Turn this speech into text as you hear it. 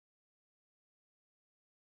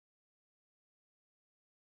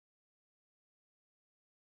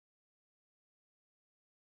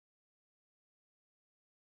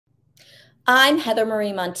I'm Heather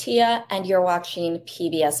Marie Montilla, and you're watching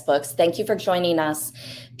PBS Books. Thank you for joining us.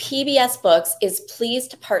 PBS Books is pleased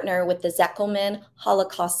to partner with the Zeckelman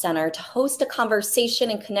Holocaust Center to host a conversation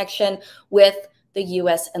in connection with the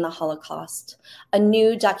U.S. and the Holocaust, a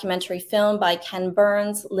new documentary film by Ken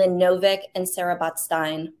Burns, Lynn Novick, and Sarah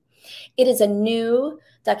Botstein. It is a new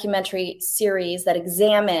documentary series that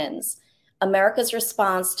examines America's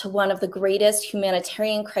response to one of the greatest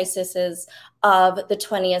humanitarian crises of the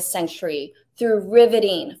 20th century through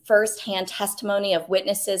riveting firsthand testimony of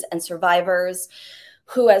witnesses and survivors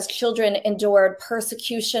who as children endured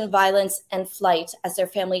persecution, violence, and flight as their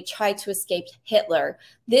family tried to escape Hitler.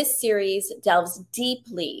 This series delves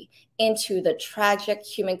deeply into the tragic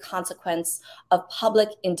human consequence of public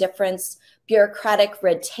indifference, bureaucratic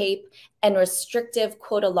red tape, and restrictive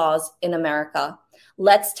quota laws in America.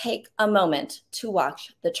 Let's take a moment to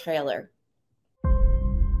watch the trailer.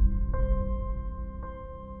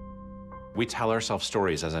 We tell ourselves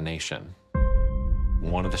stories as a nation.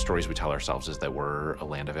 One of the stories we tell ourselves is that we're a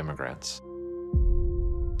land of immigrants.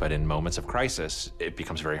 But in moments of crisis, it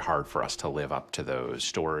becomes very hard for us to live up to those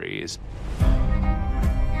stories.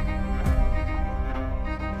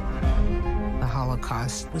 The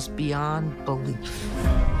Holocaust was beyond belief.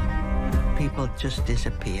 People just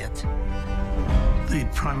disappeared. The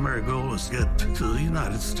primary goal was to get to the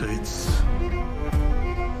United States.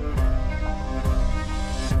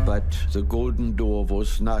 But the golden door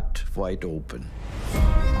was not wide open.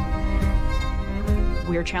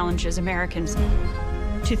 We're challenged as Americans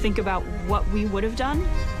to think about what we would have done,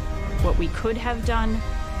 what we could have done,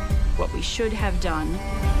 what we should have done.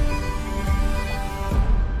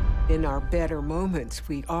 In our better moments,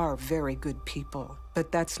 we are very good people,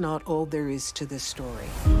 but that's not all there is to this story.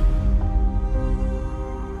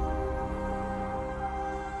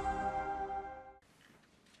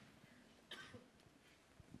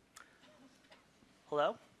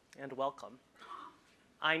 Hello and welcome.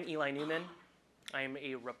 I'm Eli Newman. I'm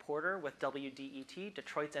a reporter with WDET,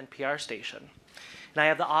 Detroit's NPR station. And I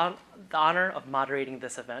have the honor of moderating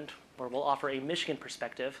this event where we'll offer a Michigan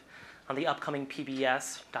perspective on the upcoming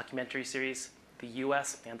PBS documentary series, The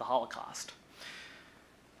U.S. and the Holocaust.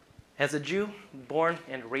 As a Jew born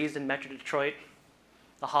and raised in Metro Detroit,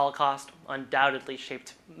 the Holocaust undoubtedly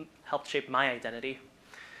helped shape my identity,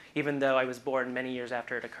 even though I was born many years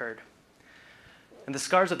after it occurred. And the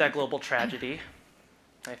scars of that global tragedy,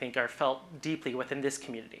 I think, are felt deeply within this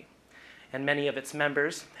community. And many of its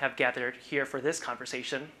members have gathered here for this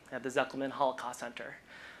conversation at the Zeckelman Holocaust Center,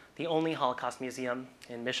 the only Holocaust museum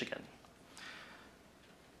in Michigan.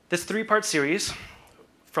 This three-part series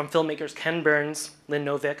from filmmakers Ken Burns, Lynn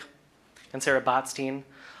Novick, and Sarah Botstein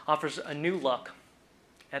offers a new look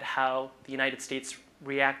at how the United States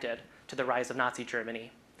reacted to the rise of Nazi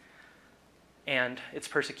Germany and its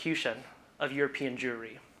persecution of European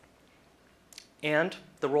Jewry, and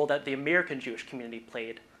the role that the American Jewish community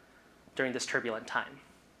played during this turbulent time.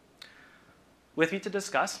 With me to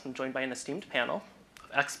discuss, I'm joined by an esteemed panel of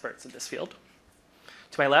experts in this field.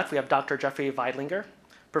 To my left, we have Dr. Jeffery Veidlinger,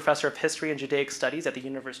 Professor of History and Judaic Studies at the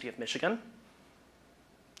University of Michigan.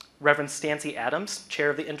 Reverend Stancy Adams, Chair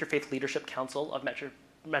of the Interfaith Leadership Council of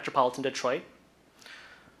Metropolitan Detroit.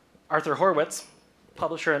 Arthur Horowitz,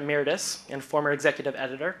 Publisher Emeritus and former Executive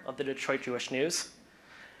Editor of the Detroit Jewish News.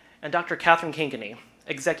 And Dr. Catherine Cangany,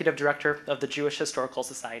 Executive Director of the Jewish Historical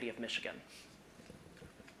Society of Michigan.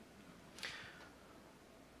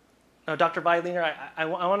 Now, Dr. Veidlinger, I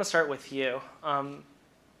want to start with you.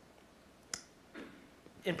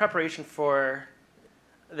 In preparation for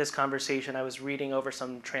this conversation, I was reading over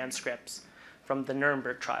some transcripts from the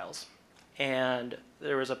Nuremberg trials. And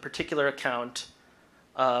there was a particular account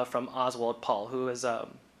from Oswald Paul, who is a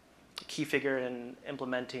key figure in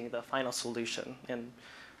implementing the final solution. And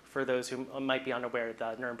for those who might be unaware,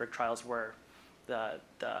 the Nuremberg trials were the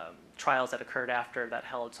trials that occurred after that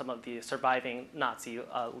held some of the surviving Nazi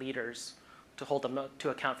leaders to hold them to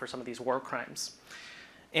account for some of these war crimes.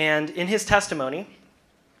 And in his testimony,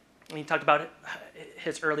 he talked about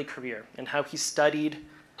his early career and how he studied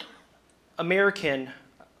American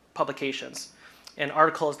publications and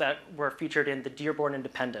articles that were featured in the Dearborn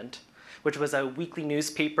Independent, which was a weekly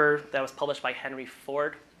newspaper that was published by Henry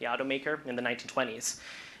Ford, the automaker, in the 1920s.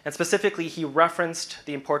 And specifically, he referenced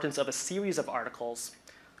the importance of a series of articles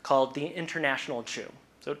called The International Jew.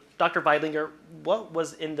 So Dr. Veidlinger, what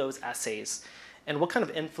was in those essays, and what kind of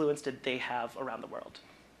influence did they have around the world?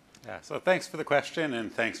 Yeah, so thanks for the question,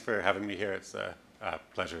 and thanks for having me here. It's a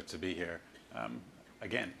pleasure to be here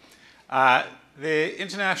again. The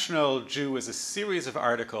International Jew was a series of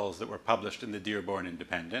articles that were published in the Dearborn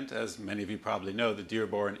Independent. As many of you probably know, the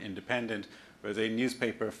Dearborn Independent It was a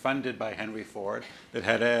newspaper funded by Henry Ford that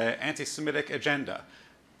had an anti-Semitic agenda.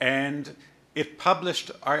 And it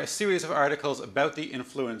published a series of articles about the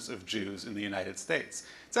influence of Jews in the United States.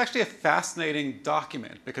 It's actually a fascinating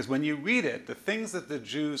document because when you read it, the things that the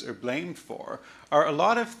Jews are blamed for are a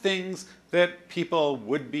lot of things that people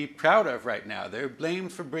would be proud of right now. They're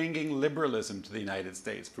blamed for bringing liberalism to the United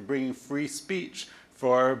States, for bringing free speech,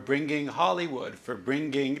 for bringing Hollywood, for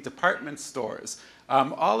bringing department stores.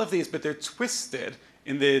 All of these, but they're twisted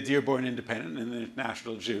in the Dearborn Independent and the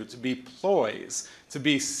International Jew to be ploys, to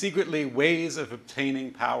be secretly ways of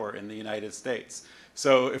obtaining power in the United States.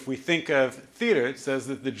 So if we think of theater, it says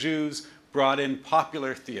that the Jews brought in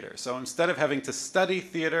popular theater. So instead of having to study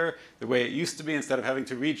theater the way it used to be, instead of having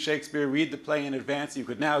to read Shakespeare, read the play in advance, you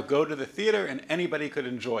could now go to the theater and anybody could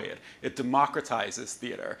enjoy it. It democratizes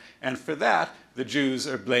theater. And for that, the Jews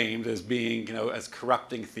are blamed as being, as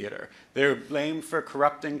corrupting theater. They're blamed for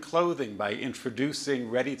corrupting clothing by introducing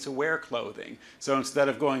ready-to-wear clothing. So instead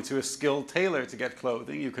of going to a skilled tailor to get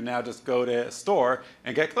clothing, you can now just go to a store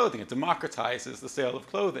and get clothing. It democratizes the sale of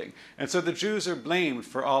clothing. And so the Jews are blamed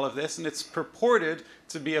for all of this, and it's purported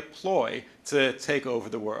to be a ploy to take over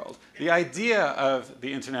the world. The idea of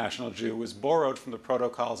the International Jew was borrowed from the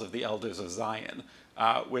Protocols of the Elders of Zion,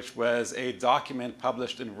 which was a document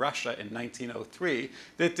published in Russia in 1903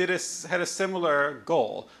 that had a similar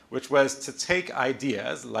goal, which was to take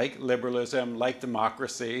ideas like liberalism, like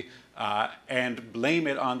democracy, and blame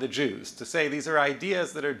it on the Jews, to say these are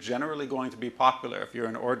ideas that are generally going to be popular. If you're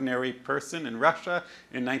an ordinary person in Russia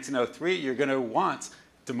in 1903, you're going to want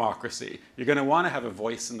democracy. You're going to want to have a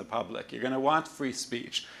voice in the public. You're going to want free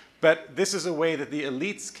speech. But this is a way that the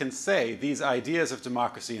elites can say these ideas of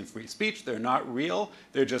democracy and free speech, they're not real,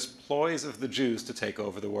 they're just ploys of the Jews to take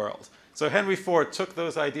over the world. So Henry Ford took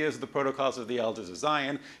those ideas of the Protocols of the Elders of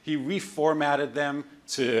Zion, he reformatted them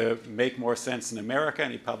to make more sense in America,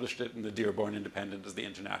 and he published it in the Dearborn Independent as the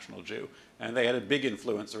International Jew. And they had a big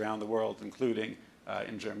influence around the world, including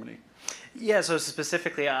in Germany. Yeah, so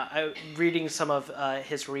specifically, reading some of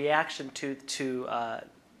his reaction to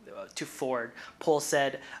Ford, Pohl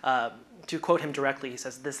said, to quote him directly, he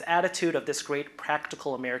says, "This attitude of this great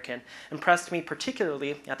practical American impressed me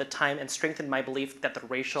particularly at the time and strengthened my belief that the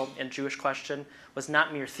racial and Jewish question was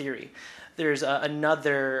not mere theory." There's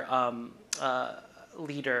another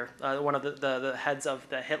leader, one of the heads of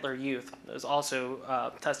the Hitler Youth, was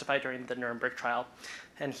also testified during the Nuremberg trial,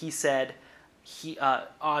 and he said,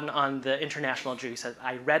 on the International Jew, he said,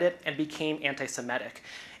 "I read it and became anti-Semitic.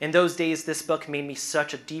 In those days, this book made me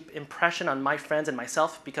such a deep impression on my friends and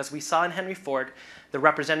myself because we saw in Henry Ford the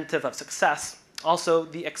representative of success, also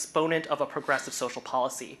the exponent of a progressive social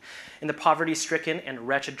policy. In the poverty-stricken and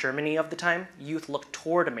wretched Germany of the time, youth looked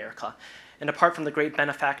toward America. And apart from the great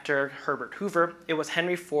benefactor Herbert Hoover, it was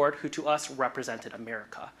Henry Ford who to us represented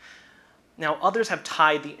America." Now, others have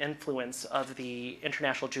tied the influence of the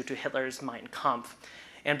International Jew to Hitler's Mein Kampf.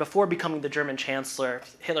 And before becoming the German Chancellor,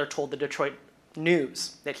 Hitler told the Detroit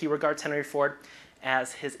News that he regards Henry Ford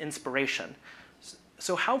as his inspiration.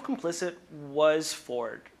 So how complicit was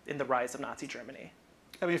Ford in the rise of Nazi Germany?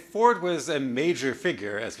 I mean, Ford was a major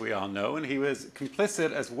figure, as we all know, and he was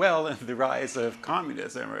complicit as well in the rise of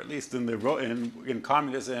communism, or at least in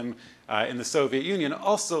communism in the Soviet Union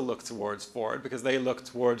also looked towards Ford because they looked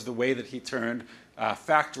towards the way that he turned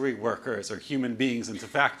factory workers or human beings into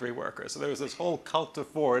factory workers. So there was this whole cult of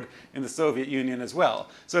Ford in the Soviet Union as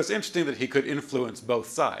well. So it's interesting that he could influence both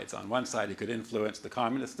sides. On one side, he could influence the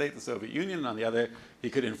communist state, the Soviet Union, and on the other,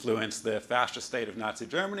 he could influence the fascist state of Nazi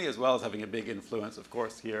Germany, as well as having a big influence, of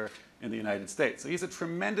course, here in the United States. So he's a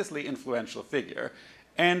tremendously influential figure.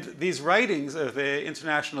 And these writings of the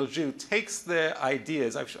International Jew takes the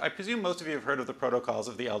ideas, I presume most of you have heard of the Protocols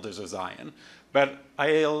of the Elders of Zion, but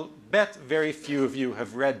I'll bet very few of you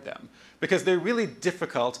have read them because they're really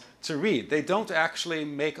difficult to read. They don't actually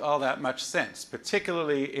make all that much sense,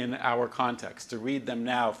 particularly in our context, to read them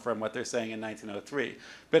now from what they're saying in 1903.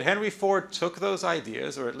 But Henry Ford took those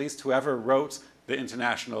ideas, or at least whoever wrote the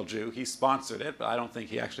International Jew, he sponsored it, but I don't think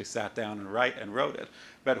he actually sat down and wrote it.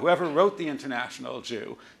 But whoever wrote the International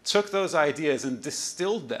Jew took those ideas and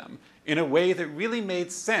distilled them in a way that really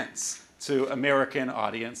made sense to American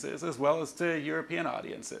audiences as well as to European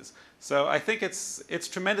audiences. So I think it's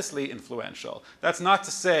tremendously influential. That's not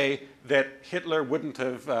to say that Hitler wouldn't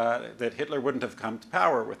have come to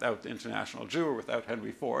power without the International Jew or without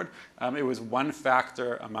Henry Ford. It was one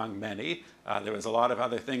factor among many. There was a lot of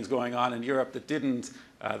other things going on in Europe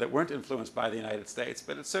that weren't influenced by the United States,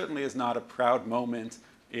 but it certainly is not a proud moment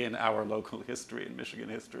in our local history, in Michigan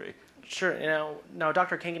history. Sure. Now,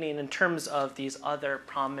 Dr. Cangany, in terms of these other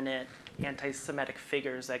prominent anti-Semitic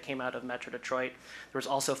figures that came out of Metro Detroit. There was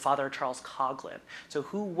also Father Charles Coughlin. So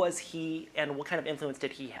who was he, and what kind of influence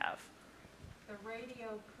did he have? The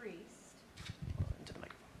radio priest.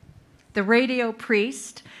 The radio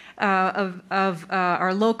priest of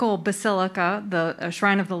our local basilica, the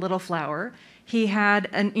Shrine of the Little Flower. He had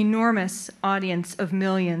an enormous audience of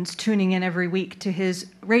millions tuning in every week to his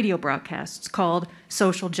radio broadcasts called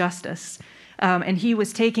Social Justice. And he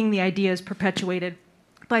was taking the ideas perpetuated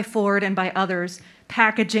by Ford and by others,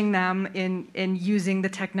 packaging them in using the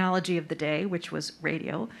technology of the day, which was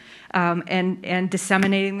radio, and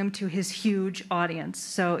disseminating them to his huge audience.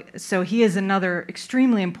 So he is another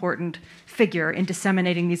extremely important figure in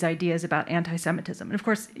disseminating these ideas about anti-Semitism. And of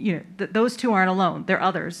course, those two aren't alone. There are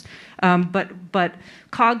others. But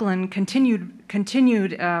Coughlin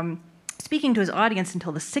continued speaking to his audience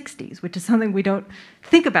until the 60s, which is something we don't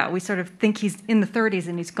think about. We sort of think he's in the 30s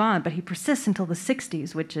and he's gone, but he persists until the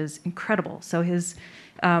 60s, which is incredible. So his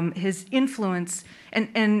influence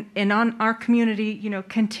and on our community,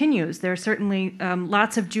 continues. There are certainly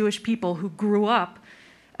lots of Jewish people who grew up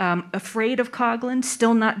afraid of Coughlin,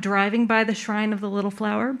 still not driving by the Shrine of the Little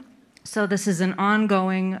Flower. So this is an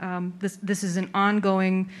ongoing this is an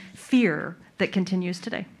ongoing fear that continues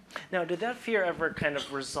today. Now, did that fear ever kind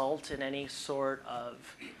of result in any sort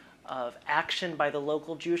of action by the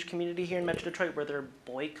local Jewish community here in Metro Detroit? Were there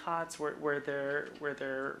boycotts? Were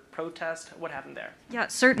there protests? What happened there? Yeah,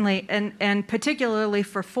 certainly, and particularly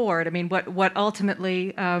for Ford. I mean, what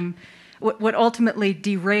ultimately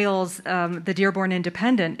derails the Dearborn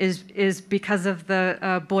Independent is because of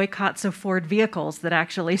the boycotts of Ford vehicles that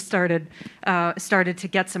actually started to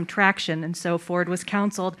get some traction, and so Ford was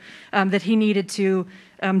counseled that he needed to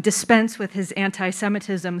dispense with his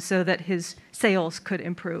anti-Semitism so that his sales could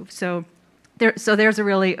improve. So there's a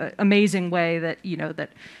really amazing way that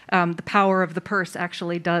the power of the purse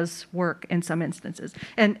actually does work in some instances,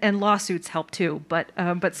 and lawsuits help too, but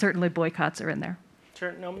certainly boycotts are in there.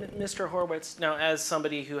 Sure. Now, Mr. Horowitz, now as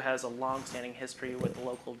somebody who has a long-standing history with the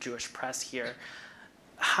local Jewish press here,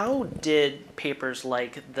 how did papers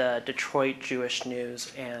like the Detroit Jewish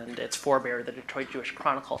News and its forebear, the Detroit Jewish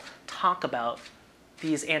Chronicle, talk about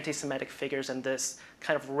these anti-Semitic figures and this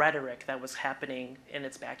kind of rhetoric that was happening in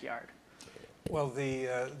its backyard? Well,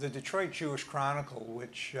 the Detroit Jewish Chronicle,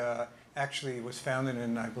 which actually was founded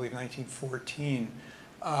in, I believe, 1914,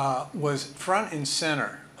 was front and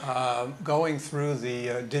center, going through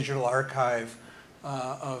the digital archive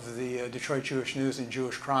of the Detroit Jewish News and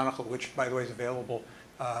Jewish Chronicle, which, by the way, is available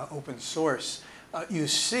open source. You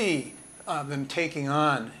see them taking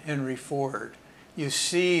on Henry Ford. You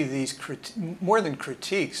see these more than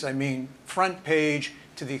critiques. I mean, front page,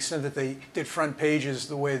 to the extent that they did front pages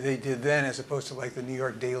the way they did then, as opposed to like the New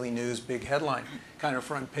York Daily News big headline kind of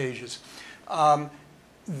front pages.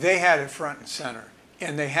 They had it front and center.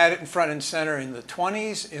 And they had it in front and center in the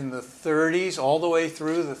 20s, in the 30s, all the way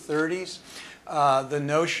through the 30s. The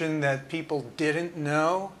notion that people didn't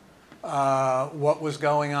know what was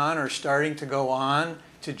going on or starting to go on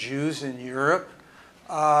to Jews in Europe.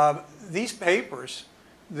 These papers,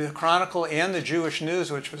 the Chronicle and the Jewish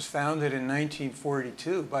News, which was founded in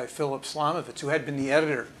 1942 by Philip Slomovitz, who had been the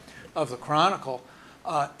editor of the Chronicle,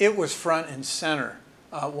 it was front and center.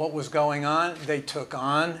 What was going on. They took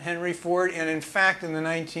on Henry Ford, and in fact, in the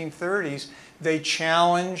 1930s, they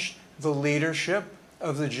challenged the leadership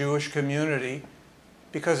of the Jewish community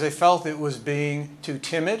because they felt it was being too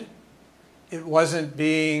timid. It wasn't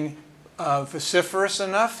being vociferous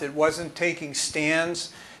enough. It wasn't taking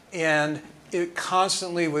stands, and it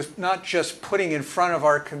constantly was not just putting in front of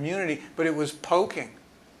our community, but it was poking.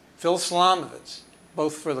 Phil Slomovitz,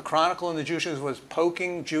 both for the Chronicle and the Jewish News, was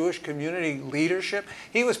poking Jewish community leadership.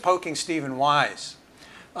 He was poking Stephen Wise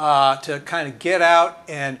to kind of get out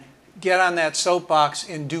and get on that soapbox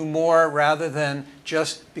and do more rather than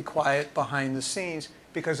just be quiet behind the scenes.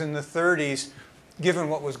 Because in the 30s, given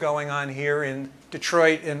what was going on here in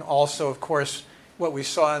Detroit and also, of course, what we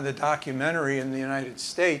saw in the documentary in the United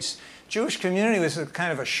States, Jewish community was a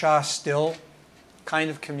kind of a Shah still kind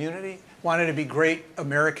of community, wanted to be great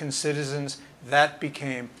American citizens. That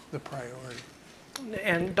became the priority.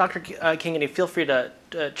 And Dr. Cangany, feel free to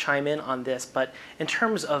chime in on this, but in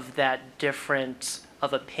terms of that difference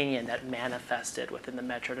of opinion that manifested within the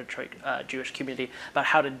Metro Detroit Jewish community about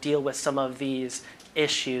how to deal with some of these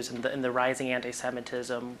issues and the rising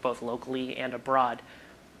anti-Semitism, both locally and abroad,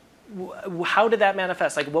 how did that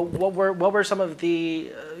manifest? Like, what were some of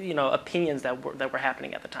the opinions that were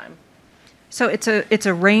happening at the time? So it's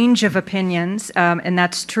a range of opinions, and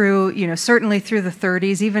that's true. Certainly through the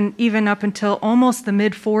 30s, even up until almost the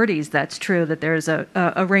mid 40s. That's true that there's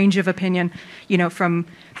a range of opinion.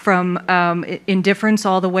 From indifference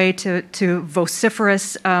all the way to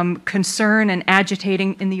vociferous concern and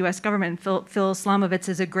agitating in the U.S. government. Phil Slomovitz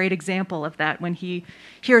is a great example of that. When he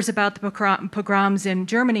hears about the pogroms in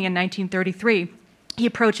Germany in 1933. He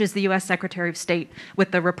approaches the U.S. Secretary of State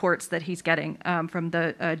with the reports that he's getting from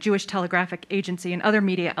the Jewish Telegraphic Agency and other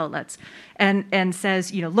media outlets, and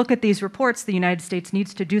says, look at these reports. The United States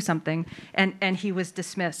needs to do something. And he was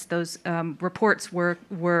dismissed. Those reports were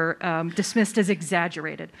dismissed as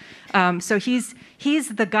exaggerated. So he's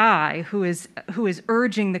the guy who is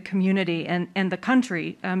urging the community and the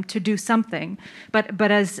country to do something. But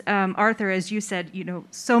as Arthur, as you said,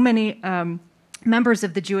 so many. Members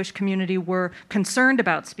of the Jewish community were concerned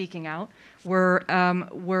about speaking out,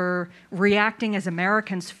 were reacting as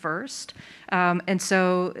Americans first, and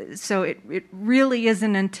so it really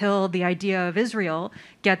isn't until the idea of Israel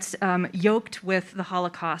gets yoked with the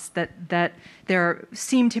Holocaust that there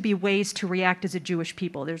seem to be ways to react as a Jewish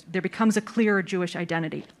people. There becomes a clearer Jewish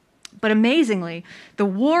identity. But amazingly, the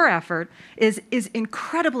war effort is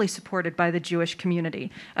incredibly supported by the Jewish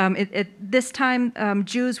community. At this time,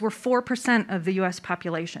 Jews were 4% of the U.S.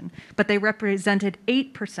 population, but they represented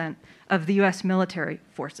 8% of the U.S. military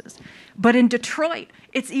forces. But in Detroit,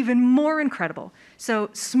 it's even more incredible. So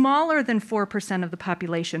smaller than 4% of the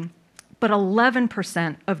population, but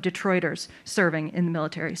 11% of Detroiters serving in the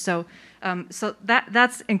military. So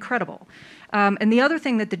that's incredible. And the other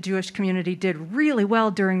thing that the Jewish community did really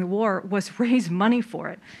well during the war was raise money for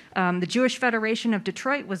it. The Jewish Federation of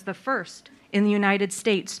Detroit was the first in the United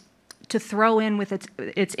States to throw in with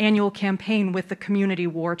its annual campaign with the community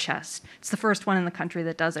war chest. It's the first one in the country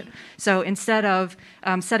that does it. So instead of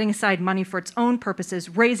setting aside money for its own purposes,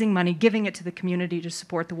 raising money, giving it to the community to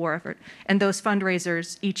support the war effort. And those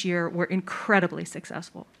fundraisers each year were incredibly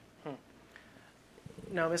successful.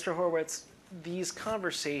 Now, Mr. Horowitz, these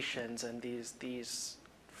conversations and these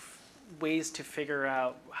ways to figure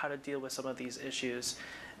out how to deal with some of these issues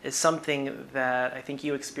is something that I think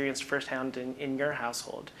you experienced firsthand in your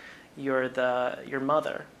household. Your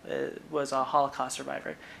mother was a Holocaust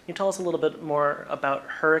survivor. Can you tell us a little bit more about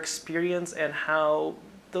her experience and how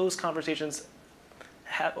those conversations,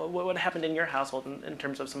 what happened in your household in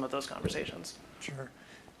terms of some of those conversations? Sure.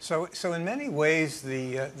 So in many ways,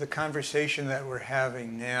 the conversation that we're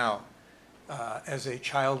having now as a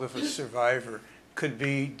child of a survivor could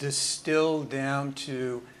be distilled down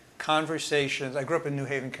to conversations. I grew up in New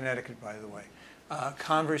Haven, Connecticut, by the way.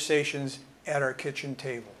 Conversations at our kitchen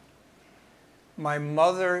table. My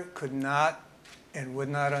mother could not and would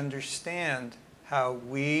not understand how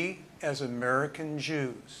we, as American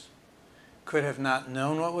Jews, could have not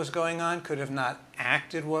known what was going on, could have not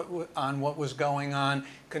acted on what was going on,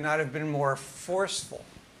 could not have been more forceful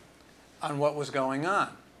on what was going on.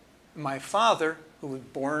 My father, who was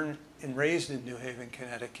born and raised in New Haven,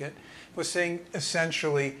 Connecticut, was saying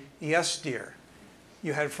essentially, yes, dear.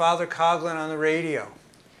 You had Father Coughlin on the radio.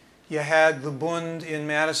 You had the Bund in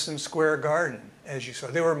Madison Square Garden, as you saw.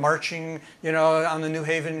 They were marching, on the New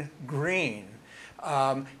Haven Green.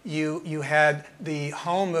 You had the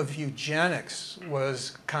home of eugenics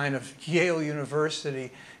was kind of Yale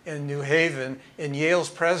University in New Haven, and Yale's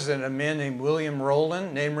president, a man named William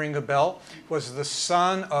Rowland, name ring a bell, was the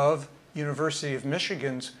son of University of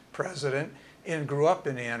Michigan's president and grew up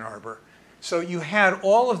in Ann Arbor. So you had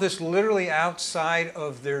all of this literally outside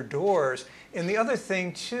of their doors. And the other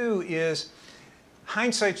thing too is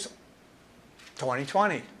hindsight's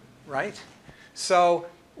 20/20, right? So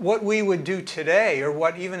what we would do today, or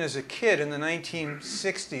what even as a kid in the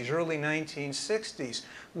 1960s, early 1960s,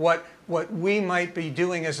 what we might be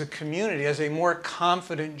doing as a community, as a more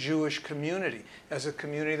confident Jewish community, as a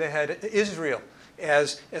community that had Israel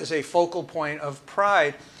as a focal point of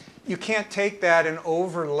pride, you can't take that and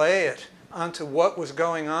overlay it onto what was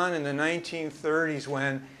going on in the 1930s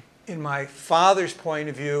when, in my father's point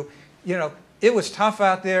of view, it was tough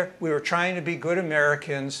out there. We were trying to be good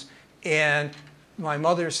Americans, and my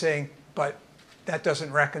mother's saying, but that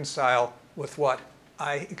doesn't reconcile with what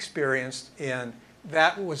I experienced. And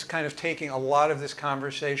that was kind of taking a lot of this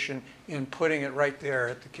conversation and putting it right there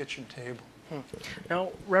at the kitchen table.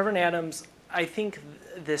 Now, Reverend Adams, I think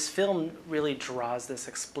this film really draws this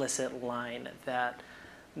explicit line that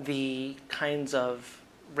the kinds of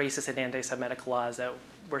racist and anti-Semitic laws that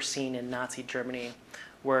were seen in Nazi Germany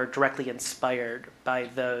were directly inspired by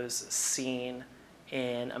those seen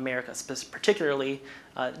in America, particularly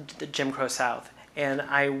the Jim Crow South. And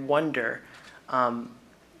I wonder,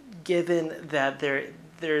 given that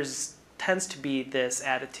there's tends to be this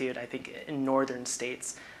attitude, I think, in northern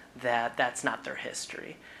states that that's not their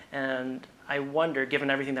history. And I wonder,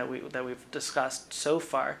 given everything that we've discussed so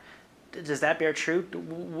far, does that bear true?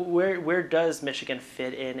 Where does Michigan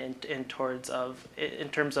fit in terms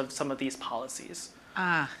of some of these policies?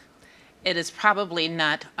 It is probably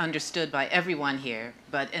not understood by everyone here,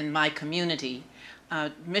 but in my community,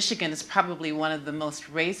 Michigan is probably one of the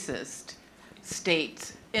most racist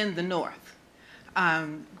states in the North.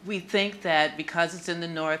 We think that because it's in the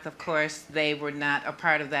North, of course, they were not a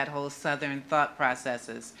part of that whole Southern thought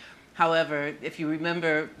processes. However, if you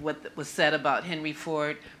remember what was said about Henry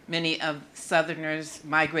Ford, many of Southerners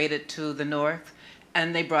migrated to the North,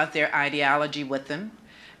 and they brought their ideology with them.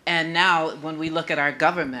 And now, when we look at our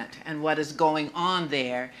government and what is going on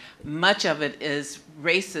there, much of it is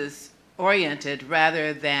racist-oriented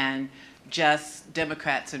rather than just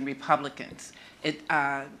Democrats and Republicans.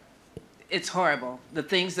 It's horrible. The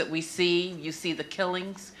things that we see, you see the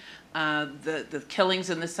killings, the killings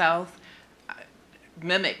in the South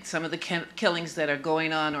mimic some of the killings that are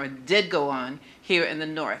going on or did go on here in the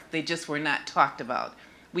North. They just were not talked about.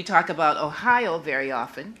 We talk about Ohio very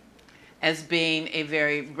often as being a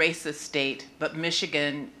very racist state, but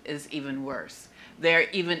Michigan is even worse. There are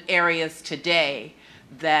even areas today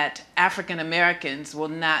that African Americans will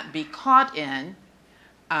not be caught in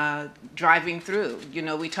driving through. You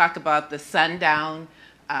know, we talk about the sundown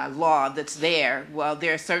law that's there. Well,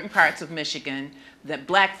 there are certain parts of Michigan that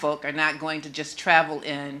black folk are not going to just travel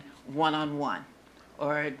in one-on-one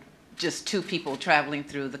or just two people traveling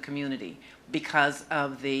through the community because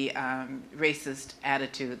of the racist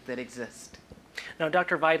attitude that exists. Now,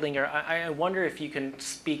 Dr. Veidlinger, I wonder if you can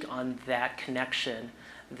speak on that connection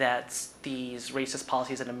that these racist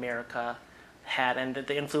policies in America had and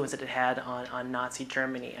the influence that it had on Nazi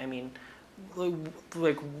Germany. I mean,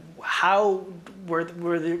 like how were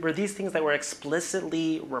these things that were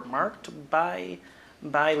explicitly remarked by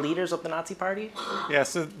leaders of the Nazi Party? Yeah,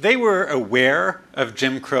 so they were aware of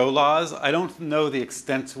Jim Crow laws. I don't know the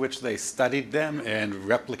extent to which they studied them and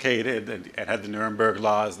replicated and had the Nuremberg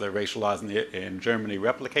laws, the racial laws in Germany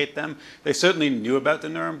replicate them. They certainly knew about the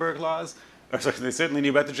Nuremberg laws. Or sorry, they certainly knew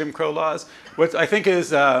about the Jim Crow laws. What I think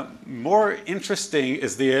is more interesting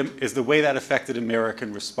is the way that affected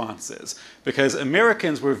American responses. Because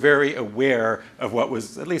Americans were very aware of what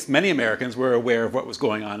was, at least many Americans were aware of what was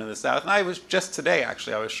going on in the South. And I was just today,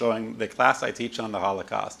 actually, I was showing the class I teach on the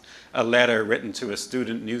Holocaust a letter written to a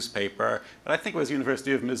student newspaper, that I think it was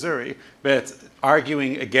University of Missouri, but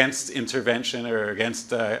arguing against intervention or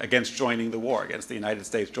against joining the war, against the United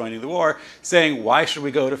States joining the war, saying, why should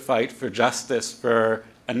we go to fight for justice for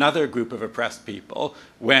another group of oppressed people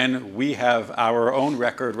when we have our own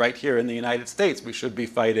record right here in the United States? We should be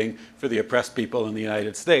fighting for the oppressed people in the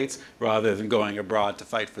United States rather than going abroad to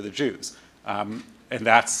fight for the Jews. And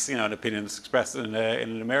that's, you know, an opinion that's expressed in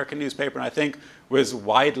an American newspaper, and I think was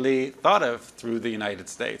widely thought of through the United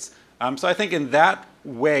States. So I think in that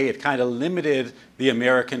way, it kind of limited the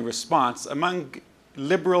American response among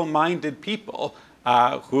liberal-minded people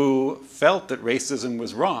who felt that racism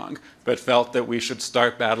was wrong, but felt that we should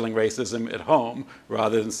start battling racism at home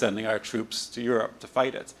rather than sending our troops to Europe to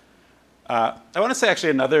fight it. I want to say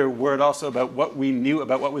actually another word also about what we knew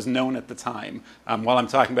about what was known at the time while I'm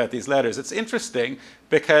talking about these letters. It's interesting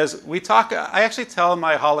because I actually tell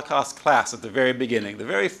my Holocaust class at the very beginning, the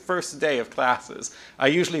very first day of classes, I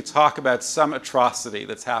usually talk about some atrocity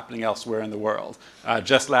that's happening elsewhere in the world.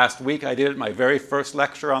 Just last week I did my very first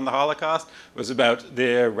lecture on the Holocaust was about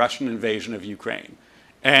the Russian invasion of Ukraine.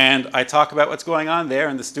 And I talk about what's going on there,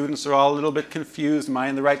 and the students are all a little bit confused. Am I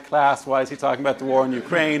in the right class? Why is he talking about the war in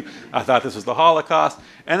Ukraine? I thought this was the Holocaust.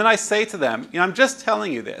 And then I say to them, you know, I'm just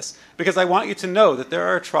telling you this because I want you to know that there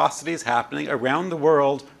are atrocities happening around the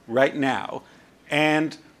world right now.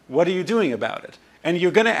 And what are you doing about it? And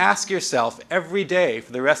you're going to ask yourself every day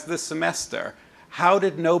for the rest of this semester, how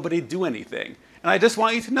did nobody do anything? And I just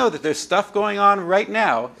want you to know that there's stuff going on right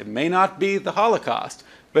now. It may not be the Holocaust,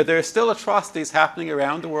 but there are still atrocities happening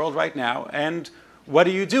around the world right now, and what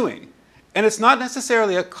are you doing? And it's not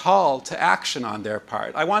necessarily a call to action on their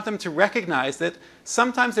part. I want them to recognize that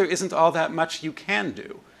sometimes there isn't all that much you can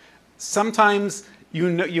do. Sometimes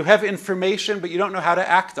you have information, but you don't know how to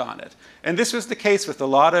act on it. And this was the case with a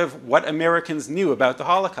lot of what Americans knew about the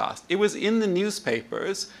Holocaust. It was in the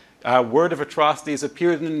newspapers. Word of atrocities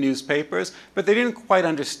appeared in the newspapers, but they didn't quite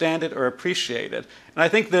understand it or appreciate it. And I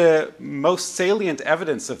think the most salient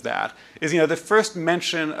evidence of that is, you know, the first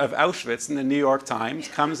mention of Auschwitz in the New York Times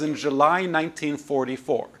comes in July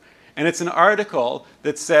 1944. And it's an article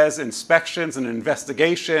that says inspections and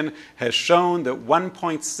investigation has shown that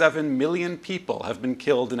 1.7 million people have been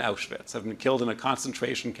killed in Auschwitz, have been killed in a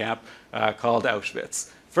concentration camp called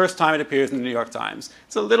Auschwitz. First time it appears in the New York Times.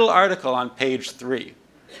 It's a little article on page 3.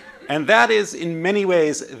 And that is, in many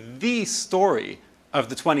ways, the story of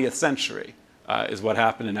the 20th century, is what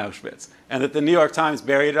happened in Auschwitz. And that the New York Times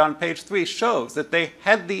buried it on page 3 shows that they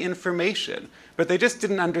had the information, but they just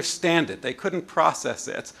didn't understand it. They couldn't process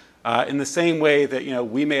it in the same way that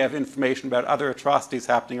we may have information about other atrocities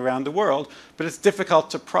happening around the world, but it's difficult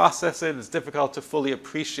to process it. It's difficult to fully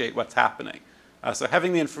appreciate what's happening. So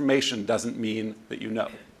having the information doesn't mean that you know.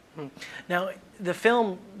 Now, the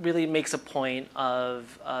film really makes a point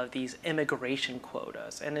of these immigration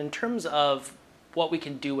quotas. And in terms of what we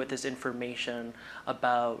can do with this information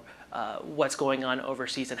about what's going on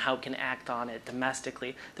overseas and how we can act on it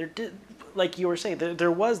domestically, like you were saying,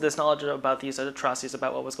 there was this knowledge about these atrocities,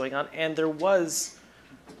 about what was going on, and there was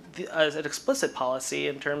an explicit policy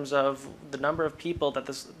in terms of the number of people that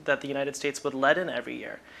the United States would let in every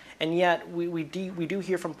year. And yet, we do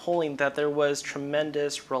hear from polling that there was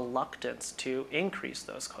tremendous reluctance to increase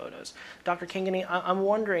those quotas. Dr. Cangany, I'm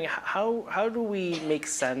wondering, how do we make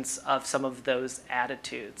sense of some of those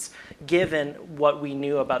attitudes, given what we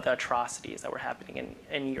knew about the atrocities that were happening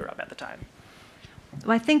in Europe at the time?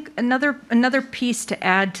 Well, I think another piece to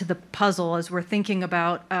add to the puzzle as we're thinking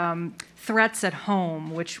about threats at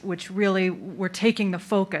home, which really were taking the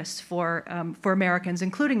focus for Americans,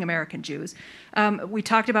 including American Jews. We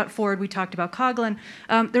talked about Ford, we talked about Coughlin.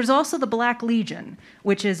 There's also the Black Legion,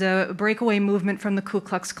 which is a breakaway movement from the Ku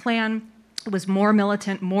Klux Klan. It was more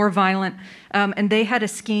militant, more violent, and they had a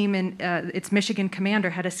scheme, its Michigan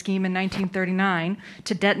commander had a scheme in 1939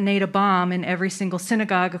 to detonate a bomb in every single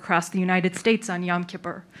synagogue across the United States on Yom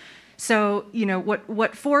Kippur. So,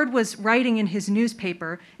 what Ford was writing in his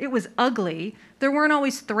newspaper, it was ugly. There weren't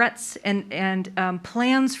always threats and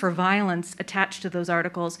plans for violence attached to those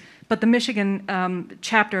articles, but the Michigan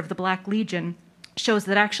chapter of the Black Legion shows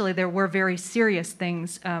that actually there were very serious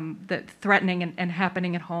things that threatening and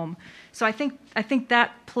happening at home. So I think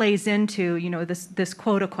that plays into this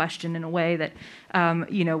quota question in a way that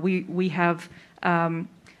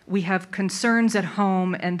we have concerns at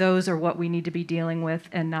home, and those are what we need to be dealing with,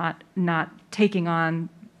 and not taking on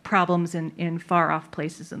problems in far off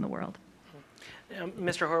places in the world.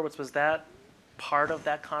 Mr. Horowitz, was that part of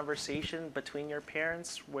that conversation between your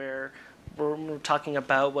parents, where we're talking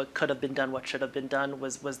about what could have been done, what should have been done?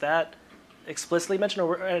 Was that explicitly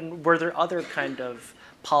mentioned, and were there other kind of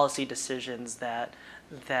policy decisions that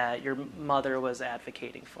your mother was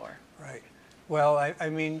advocating for? Right. Well, I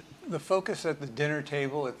mean, the focus at the dinner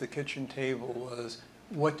table, at the kitchen table, was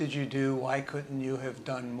what did you do? Why couldn't you have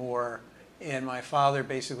done more? And my father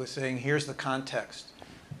basically saying, here's the context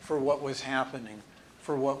for what was happening,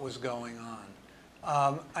 for what was going on.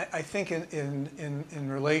 I think in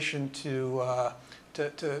relation to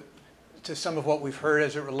some of what we've heard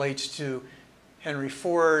as it relates to Henry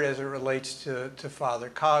Ford, as it relates to Father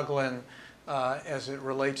Coughlin, as it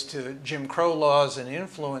relates to Jim Crow laws and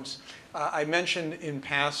influence, I mentioned in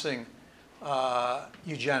passing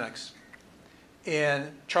eugenics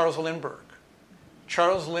and Charles Lindbergh.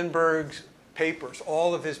 Charles Lindbergh's papers,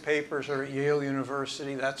 all of his papers are at Yale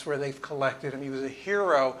University. That's where they've collected him. He was a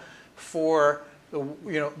hero for the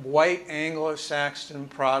white Anglo-Saxon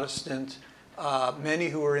Protestant, many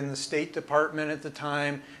who were in the State Department at the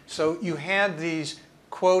time. So you had these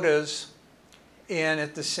quotas, and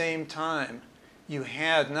at the same time, you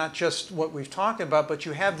had not just what we've talked about, but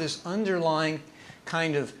you have this underlying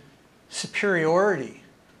kind of superiority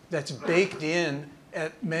that's baked in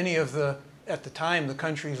at many of at the time, the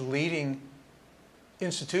country's leading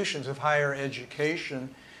institutions of higher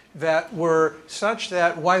education that were such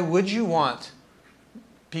that why would you want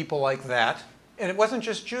people like that? And it wasn't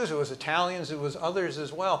just Jews, it was Italians, it was others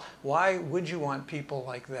as well. Why would you want people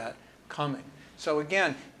like that coming? So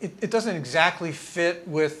again, it doesn't exactly fit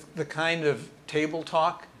with the kind of table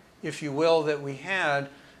talk, if you will, that we had,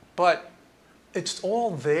 but it's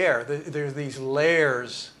all there. There's these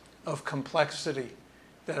layers of complexity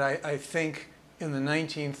that I think in the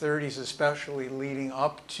 1930s, especially leading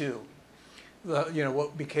up to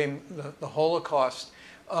what became the Holocaust,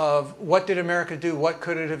 of what did America do, what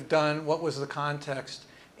could it have done, what was the context.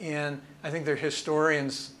 And I think there are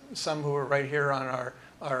historians, some who are right here on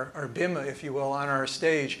our bima, if you will, on our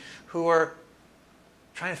stage, who are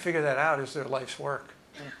trying to figure that out as their life's work.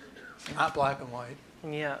 It's not black and white.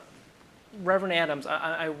 Yeah. Reverend Adams,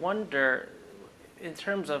 I wonder, in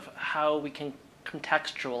terms of how we can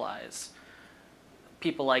contextualize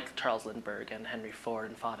people like Charles Lindbergh and Henry Ford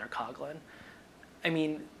and Father Coughlin, I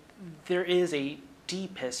mean, there is a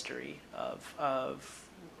deep history of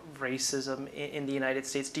racism in the United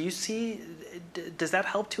States. Do you see, does that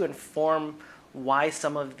help to inform why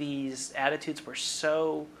some of these attitudes were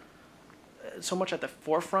so much at the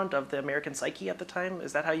forefront of the American psyche at the time?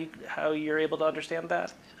 Is that how you're able to understand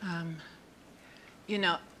that? You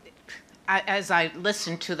know, as I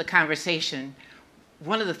listened to the conversation,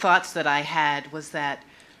 one of the thoughts that I had was that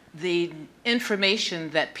the information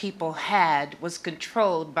that people had was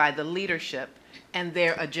controlled by the leadership and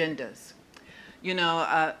their agendas. You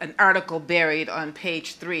know, an article buried on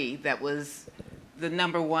page 3 that was the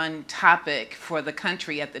 #1 topic for the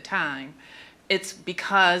country at the time. It's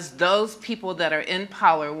because those people that are in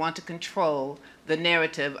power want to control the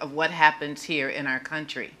narrative of what happens here in our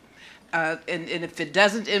country. And if it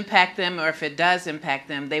doesn't impact them, or if it does impact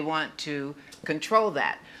them, they want to control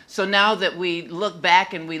that. So now that we look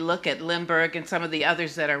back and we look at Lindbergh and some of the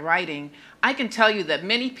others that are writing, I can tell you that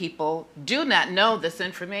many people do not know this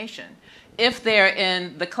information. If they're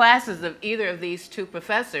in the classes of either of these two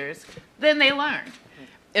professors, then they learn.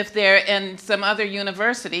 If they're in some other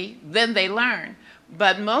university, then they learn.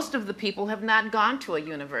 But most of the people have not gone to a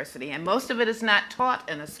university, and most of it is not taught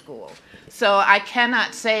in a school. So I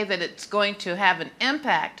cannot say that it's going to have an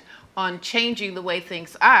impact on changing the way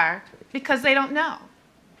things are, because they don't know.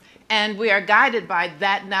 And we are guided by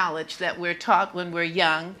that knowledge that we're taught when we're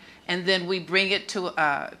young, and then we bring it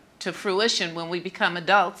to fruition when we become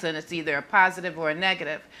adults, and it's either a positive or a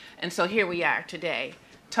negative. And so here we are today,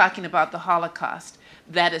 talking about the Holocaust.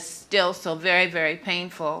 That is still so very, very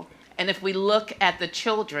painful. And if we look at the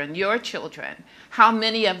children, your children, how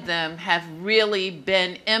many of them have really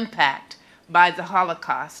been impacted by the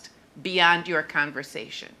Holocaust beyond your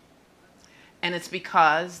conversation? And it's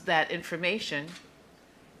because that information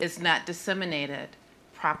is not disseminated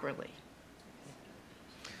properly.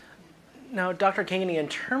 Now, Dr. Cangany, in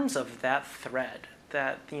terms of that thread,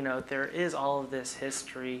 that, you know, there is all of this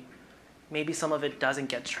history, maybe some of it doesn't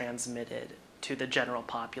get transmitted to the general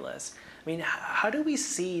populace. I mean, how do we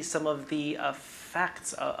see some of the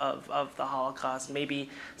effects of the Holocaust,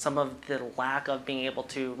 maybe some of the lack of being able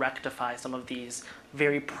to rectify some of these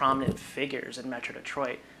very prominent figures in Metro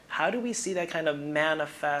Detroit? How do we see that kind of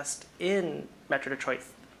manifest in Metro Detroit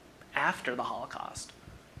after the Holocaust?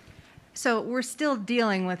 So we're still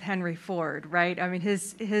dealing with Henry Ford, right? I mean,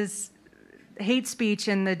 his hate speech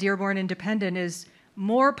in the Dearborn Independent is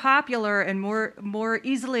more popular and more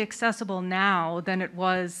easily accessible now than it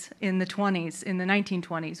was in the 20s, in the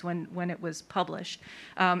 1920s when it was published.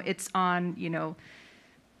 It's on, you know,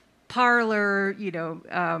 Parler, you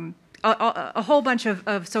know, a whole bunch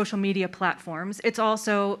of social media platforms. It's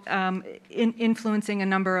also influencing a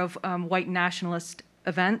number of white nationalist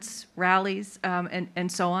events, rallies,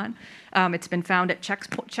 and so on. It's been found at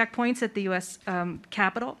checkpoints at the U.S.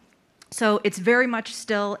 Capitol. So it's very much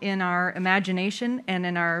still in our imagination and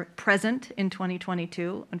in our present in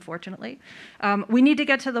 2022, unfortunately. We need to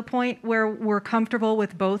get to the point where we're comfortable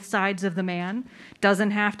with both sides of the man.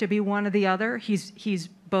 Doesn't have to be one or the other. He's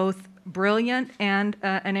both brilliant and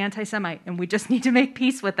an anti-Semite, and we just need to make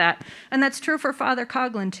peace with that. And that's true for Father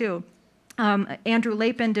Coughlin, too. Andrew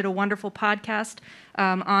Lapin did a wonderful podcast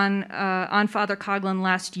on Father Coughlin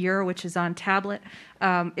last year, which is on tablet.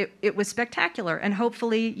 It was spectacular, and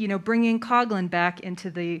hopefully, you know, bringing Coughlin back into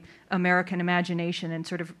the American imagination and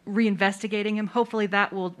sort of reinvestigating him. Hopefully,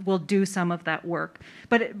 that will do some of that work.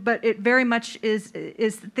 But it very much is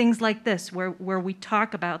things like this, where we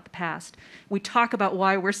talk about the past, we talk about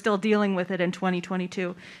why we're still dealing with it in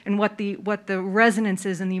 2022, and what the resonance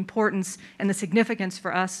is and the importance and the significance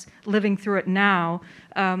for us living through it now.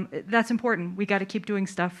 That's important. We got to keep doing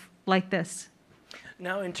stuff like this.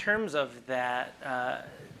 Now, in terms of that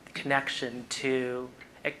connection to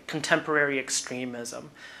contemporary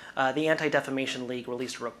extremism, the Anti-Defamation League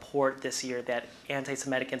released a report this year that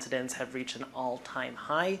anti-Semitic incidents have reached an all-time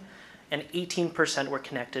high, and 18% were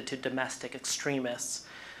connected to domestic extremists.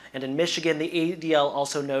 And in Michigan, the ADL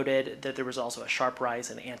also noted that there was also a sharp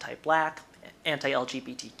rise in anti-Black,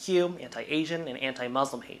 anti-LGBTQ, anti-Asian, and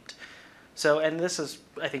anti-Muslim hate. So, and this is,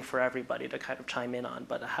 I think, for everybody to kind of chime in on,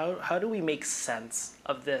 but how do we make sense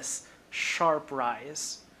of this sharp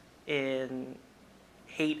rise in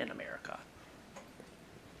hate in America?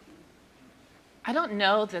 I don't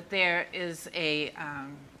know that there is a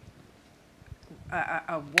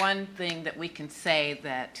one thing that we can say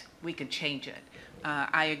that we can change it.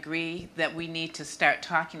 I agree that we need to start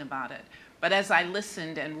talking about it. But as I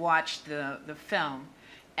listened and watched the film,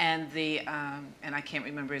 and and I can't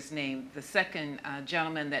remember his name, the second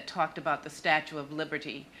gentleman that talked about the Statue of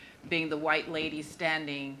Liberty being the white lady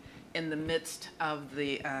standing in the midst of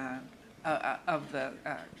the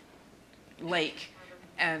lake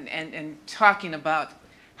and talking about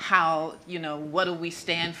how, what do we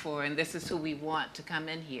stand for, and this is who we want to come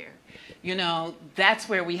in here. That's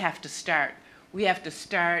where we have to start. We have to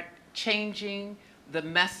start changing the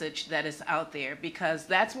message that is out there, because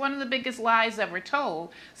that's one of the biggest lies ever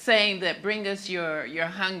told, saying that bring us your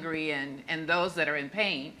hungry and those that are in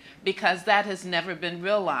pain, because that has never been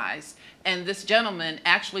realized. And this gentleman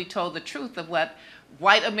actually told the truth of what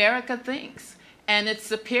white America thinks, and it's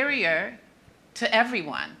superior to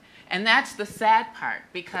everyone. And that's the sad part,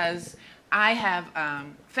 because I have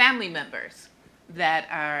family members that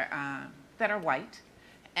are white.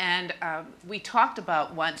 And we talked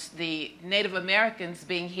about once the Native Americans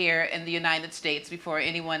being here in the United States before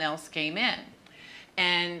anyone else came in.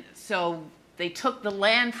 And so they took the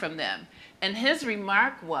land from them. And his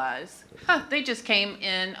remark was, they just came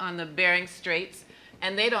in on the Bering Straits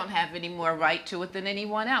and they don't have any more right to it than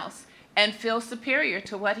anyone else, and feel superior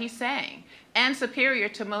to what he's saying, and superior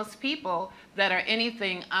to most people that are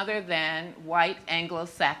anything other than white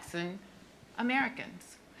Anglo-Saxon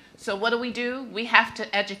Americans. So what do? We have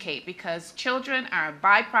to educate, because children are a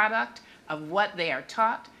byproduct of what they are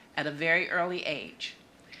taught at a very early age.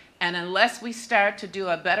 And unless we start to do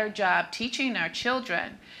a better job teaching our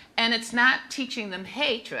children, and it's not teaching them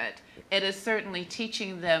hatred, it is certainly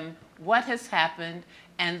teaching them what has happened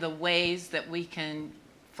and the ways that we can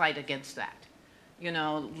fight against that.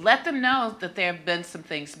 Let them know that there have been some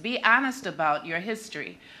things. Be honest about your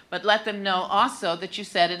history, but let them know also that you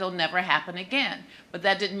said it'll never happen again. But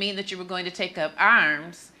that didn't mean that you were going to take up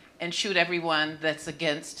arms and shoot everyone that's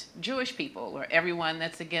against Jewish people or everyone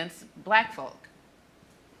that's against black folk.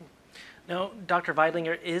 Now, Dr.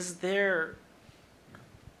 Veidlinger, is there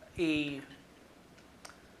a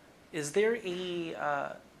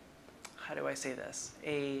how do I say this,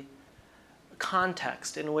 a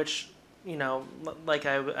context in which, like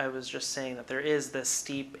I was just saying, that there is this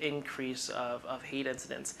steep increase of hate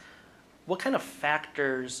incidents? What kind of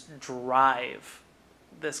factors drive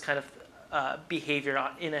this kind of behavior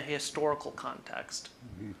in a historical context?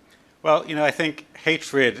 Mm-hmm. Well, I think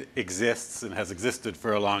hatred exists and has existed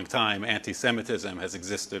for a long time. Anti-Semitism has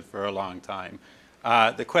existed for a long time.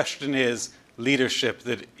 The question is leadership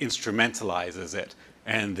that instrumentalizes it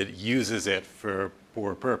and that uses it for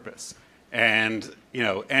poor purpose. And,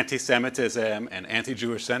 anti-Semitism and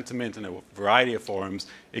anti-Jewish sentiment in a variety of forms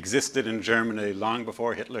existed in Germany long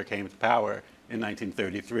before Hitler came to power in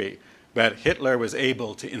 1933. But Hitler was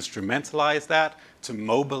able to instrumentalize that, to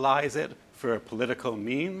mobilize it for political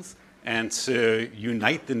means, and to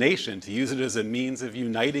unite the nation, to use it as a means of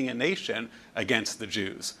uniting a nation against the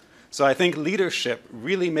Jews. So I think leadership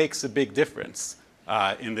really makes a big difference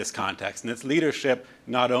in this context. And it's leadership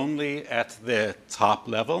not only at the top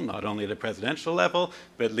level, not only at the presidential level,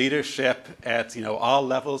 but leadership at all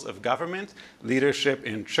levels of government, leadership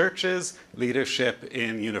in churches, leadership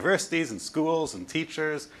in universities and schools and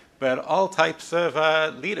teachers, but all types of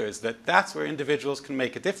leaders. That's where individuals can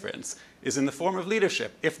make a difference, is in the form of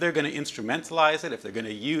leadership. If they're going to instrumentalize it, if they're going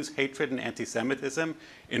to use hatred and anti-Semitism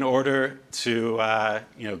in order to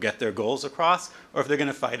get their goals across, or if they're going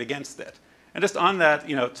to fight against it. And just on that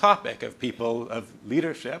topic of people, of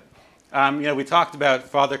leadership, we talked about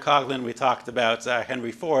Father Coughlin, we talked about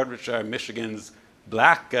Henry Ford, which are Michigan's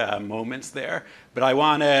black moments there. But I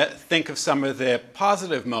want to think of some of the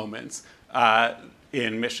positive moments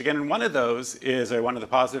in Michigan. And one of those is, or one of the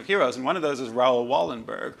positive heroes, and one of those is Raoul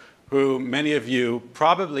Wallenberg, who many of you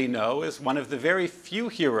probably know is one of the very few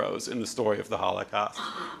heroes in the story of the Holocaust,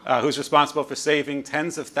 who's responsible for saving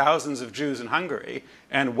tens of thousands of Jews in Hungary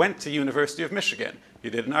and went to University of Michigan. He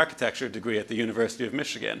did an architecture degree at the University of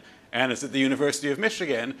Michigan. And it's at the University of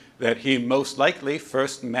Michigan that he most likely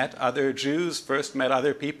first met other Jews, first met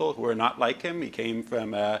other people who were not like him. He came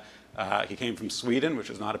from Sweden, which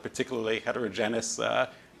is not a particularly heterogeneous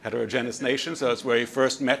nation. So it's where he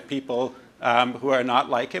first met people who are not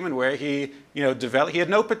like him, and where he developed. He had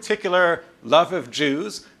no particular love of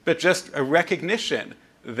Jews, but just a recognition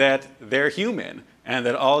that they're human and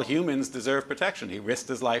that all humans deserve protection. He risked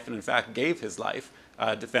his life and, in fact, gave his life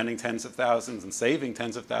defending tens of thousands and saving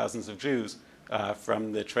tens of thousands of Jews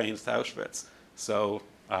from the trains to Auschwitz. So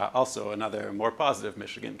also another more positive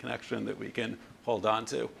Michigan connection that we can hold on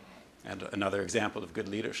to, and another example of good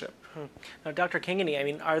leadership. Now, Dr.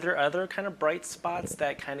 Cangany, are there other kind of bright spots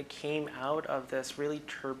that kind of came out of this really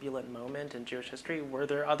turbulent moment in Jewish history? Were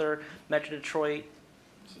there other Metro Detroit,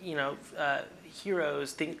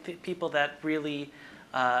 heroes, people that really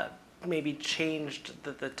maybe changed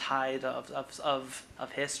the tide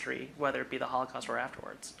of history, whether it be the Holocaust or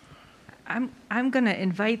afterwards? I'm going to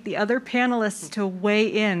invite the other panelists to weigh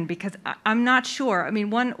in, because I'm not sure. I mean,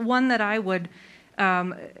 one that I would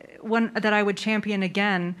champion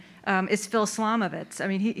again is Phil Slomovitz. I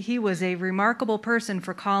mean, he was a remarkable person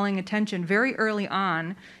for calling attention very early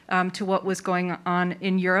on to what was going on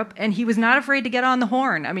in Europe, and he was not afraid to get on the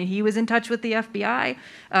horn. I mean, he was in touch with the FBI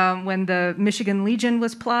when the Michigan Legion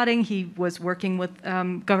was plotting. He was working with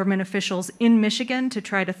government officials in Michigan to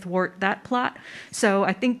try to thwart that plot. So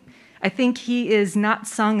I think he is not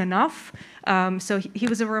sung enough. So he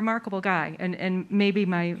was a remarkable guy, and maybe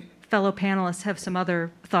my fellow panelists have some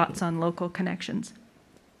other thoughts on local connections.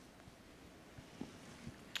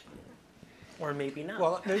 Or maybe not.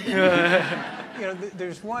 Well,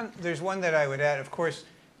 there's one that I would add. Of course,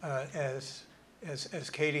 as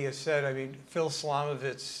Katie has said, I mean, Phil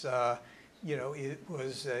Slomovitz, it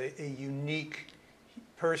was a unique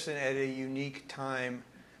person at a unique time.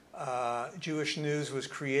 Jewish News was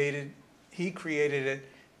created. He created it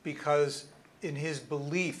because, in his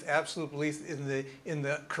belief, absolute belief in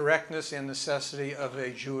the correctness and necessity of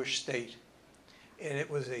a Jewish state. And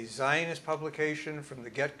it was a Zionist publication from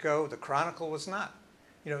the get-go. The Chronicle was not.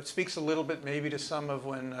 It speaks a little bit maybe to some of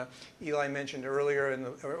when Eli mentioned earlier in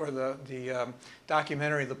the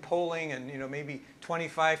documentary, the polling, and maybe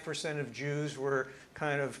 25% of Jews were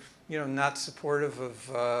kind of not supportive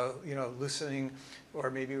of loosening,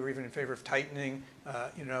 or maybe were even in favor of tightening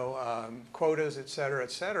quotas, et cetera,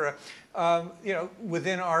 et cetera.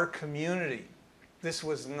 Within our community, this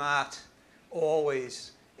was not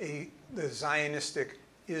always the Zionistic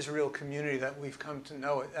Israel community that we've come to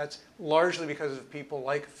know it. That's largely because of people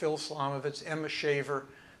like Phil Slomovitz, Emma Shaver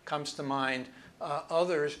comes to mind,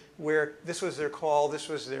 others where this was their call, this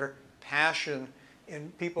was their passion,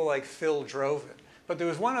 and people like Phil drove it. But there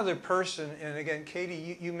was one other person, and again,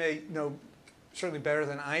 Katie, you may know certainly better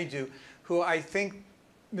than I do, who I think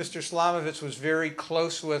Mr. Slomovitz was very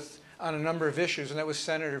close with on a number of issues, and that was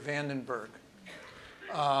Senator Vandenberg.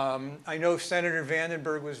 I know Senator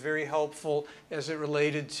Vandenberg was very helpful as it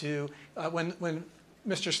related to when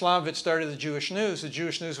Mr. Slomovitz started the Jewish News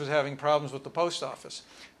was having problems with the post office.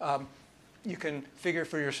 You can figure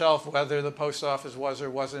for yourself whether the post office was or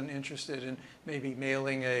wasn't interested in maybe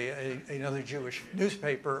mailing another Jewish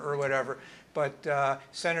newspaper or whatever. But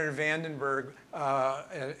Senator Vandenberg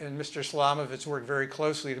and Mr. Slomovitz worked very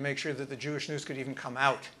closely to make sure that the Jewish News could even come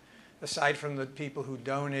out, aside from the people who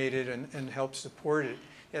donated and helped support it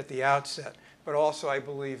at the outset. But also I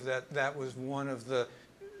believe that that was one of the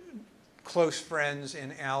close friends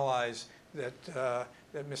and allies that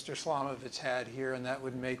Mr. Slomovitz had here, and that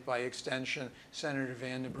would make, by extension, Senator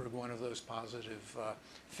Vandenberg one of those positive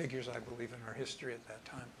figures, I believe, in our history at that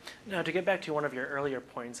time. Now, to get back to one of your earlier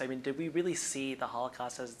points, I mean, did we really see the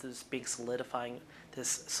Holocaust as this big solidifying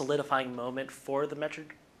moment for the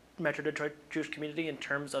Metro Detroit Jewish community in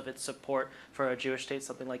terms of its support for a Jewish state,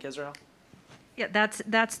 something like Israel? Yeah,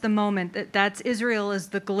 that's the moment. That's Israel is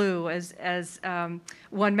the glue, as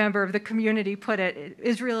one member of the community put it.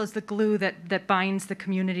 Israel is the glue that binds the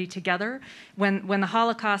community together. When the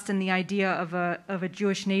Holocaust and the idea of a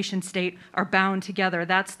Jewish nation state are bound together,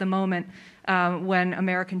 that's the moment when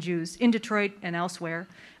American Jews in Detroit and elsewhere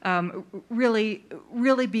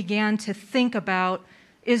really began to think about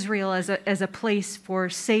Israel as a place for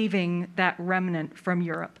saving that remnant from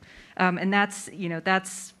Europe, and that's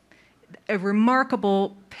a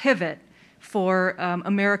remarkable pivot for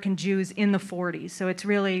American Jews in the 40s. So it's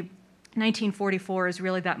really 1944 is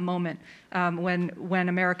really that moment when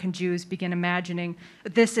American Jews begin imagining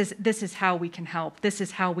this is how we can help. This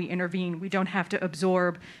is how we intervene. We don't have to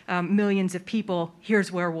absorb millions of people.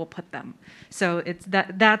 Here's where we'll put them. So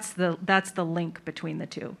that's the link between the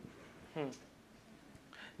two.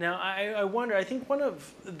 Now I wonder. I think one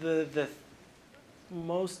of the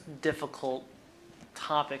most difficult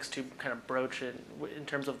topics to kind of broach in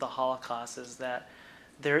terms of the Holocaust is that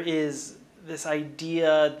there is this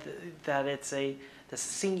idea that it's this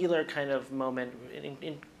singular kind of moment,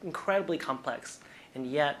 incredibly complex, and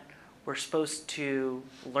yet we're supposed to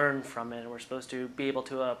learn from it, and we're supposed to be able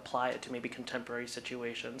to apply it to maybe contemporary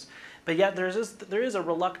situations. But yet there is a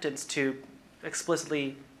reluctance to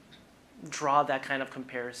explicitly draw that kind of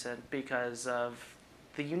comparison because of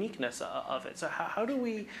the uniqueness of it. So how do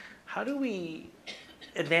we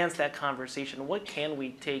advance that conversation? What can we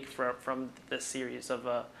take from this series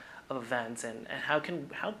of events, and how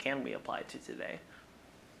can we apply it to today?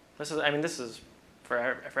 This is for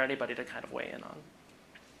anybody to kind of weigh in on.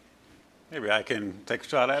 Maybe I can take a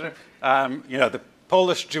shot at it. The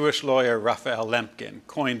Polish Jewish lawyer Raphael Lemkin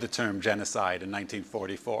coined the term genocide in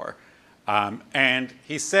 1944, and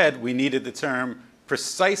he said we needed the term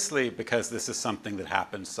precisely because this is something that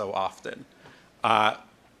happens so often.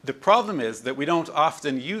 The problem is that we don't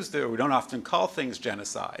often we don't often call things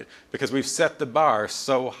genocide because we've set the bar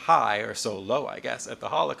so high, or so low, I guess, at the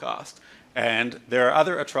Holocaust. And there are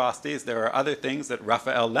other atrocities, there are other things that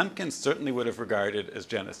Raphael Lemkin certainly would have regarded as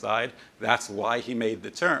genocide. That's why he made the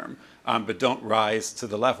term, but don't rise to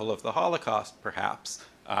the level of the Holocaust, perhaps,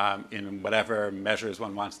 in whatever measures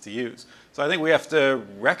one wants to use. So I think we have to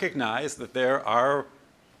recognize that there are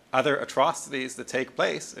other atrocities that take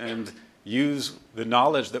place and use the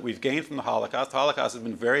knowledge that we've gained from the Holocaust. The Holocaust has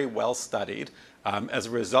been very well studied, as a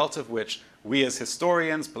result of which we as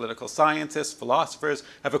historians, political scientists, philosophers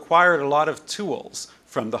have acquired a lot of tools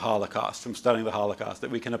from the Holocaust, from studying the Holocaust, that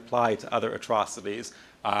we can apply to other atrocities,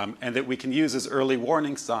 and that we can use as early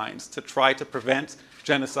warning signs to try to prevent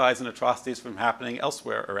genocides and atrocities from happening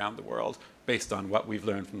elsewhere around the world based on what we've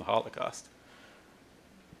learned from the Holocaust.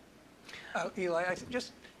 Eli,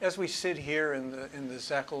 just as we sit here in the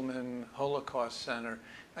Zeckelman Holocaust Center,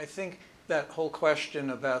 I think that whole question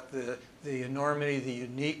about the enormity, the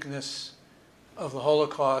uniqueness of the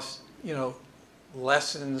Holocaust, you know,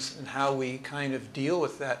 lessons and how we kind of deal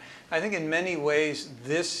with that. I think in many ways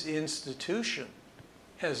this institution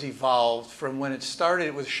has evolved from when it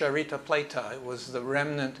started with Sharita Pleta. It was the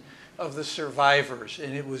remnant of the survivors,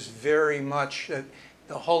 and it was very much that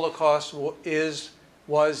the Holocaust is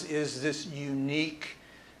this unique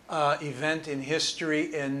event in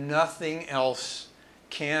history, and nothing else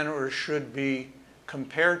can or should be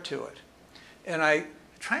compared to it. And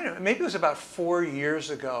maybe it was about 4 years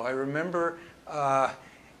ago, I remember,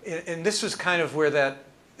 and this was kind of where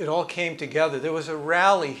it all came together. There was a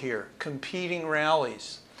rally here, competing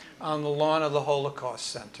rallies on the lawn of the Holocaust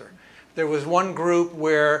Center. There was one group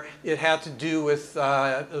where it had to do with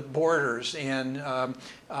borders and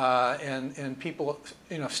people,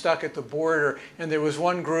 you know, stuck at the border. And there was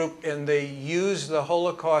one group, and they used the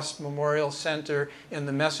Holocaust Memorial Center and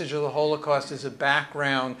the message of the Holocaust as a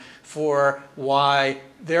background for why,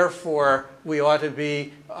 therefore, we ought to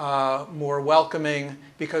be more welcoming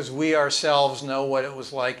because we ourselves know what it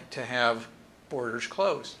was like to have borders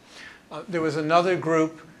closed. There was another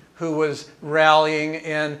group who was rallying,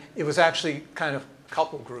 and it was actually kind of a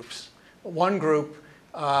couple groups. One group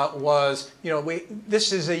was, you know,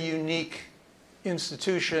 this is a unique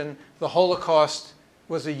institution. The Holocaust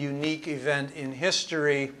was a unique event in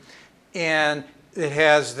history, and it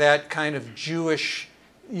has that kind of Jewish,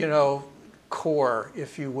 you know, core,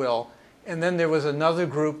 if you will. And then there was another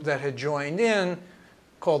group that had joined in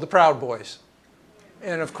called the Proud Boys.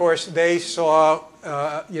 And of course, they saw,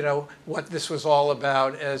 you know, what this was all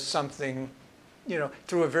about as something, you know,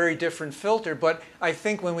 through a very different filter. But I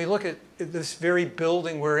think when we look at this very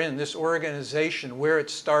building we're in, this organization, where it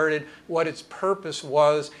started, what its purpose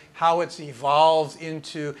was, how it's evolved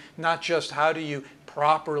into not just how do you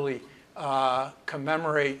properly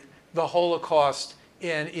commemorate the Holocaust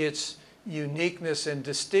in its uniqueness and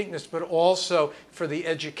distinctness, but also for the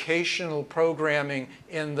educational programming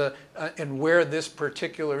and where this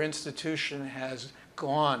particular institution has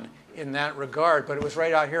gone in that regard. But it was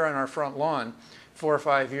right out here on our front lawn 4 or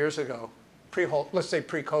 5 years ago, let's say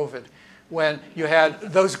pre-COVID, when you had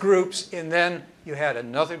those groups, and then you had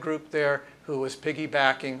another group there who was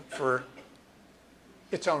piggybacking for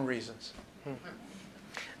its own reasons.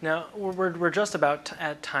 Now, we're just about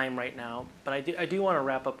at time right now, but I do want to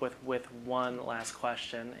wrap up with one last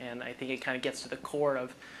question, and I think it kind of gets to the core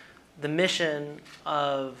of the mission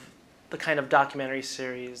of the kind of documentary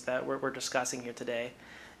series that we're discussing here today.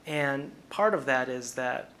 And part of that is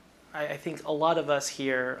that I think a lot of us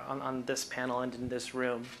here on this panel and in this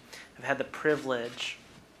room have had the privilege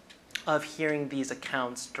of hearing these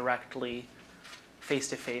accounts directly,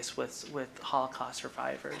 face-to-face with Holocaust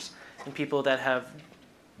survivors and people that have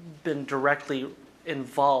been directly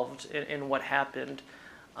involved in what happened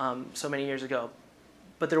so many years ago.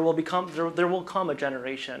 But there will come a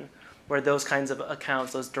generation where those kinds of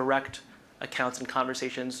accounts, those direct accounts and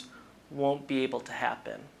conversations won't be able to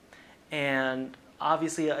happen. And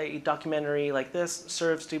obviously a documentary like this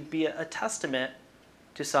serves to be a testament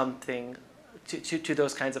to something, to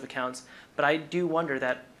those kinds of accounts. But I do wonder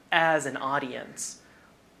that as an audience,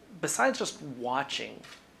 besides just watching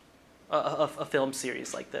a film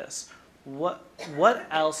series like this, what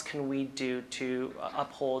else can we do to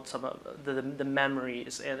uphold some of the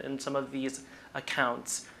memories and some of these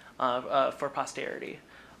accounts for posterity?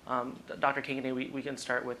 Dr. Cangany, we can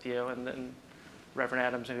start with you, and then Reverend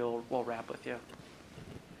Adams, maybe we'll wrap with you.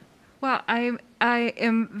 Well, I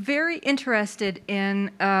am very interested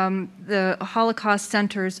in the Holocaust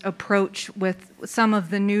Center's approach with some of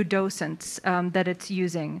the new docents that it's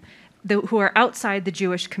using. who are outside the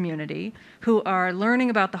Jewish community, who are learning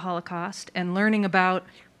about the Holocaust and learning about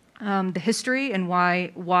the history and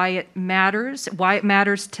why it matters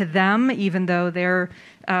to them, even though their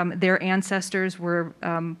ancestors were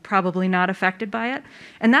probably not affected by it.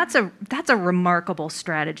 And that's a remarkable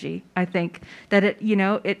strategy. I think that it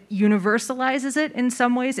universalizes it in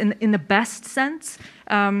some ways, in the best sense.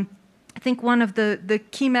 I think one of the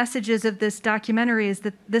key messages of this documentary is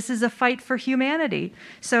that this is a fight for humanity.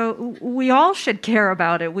 So we all should care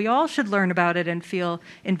about it. We all should learn about it and feel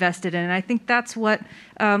invested in it. And I think that's what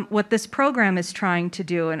this program is trying to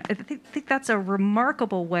do. And I think that's a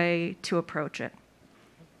remarkable way to approach it.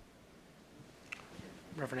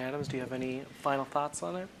 Reverend Adams, do you have any final thoughts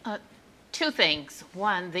on it? Two things.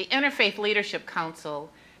 One, the Interfaith Leadership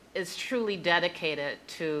Council is truly dedicated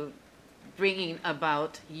to bringing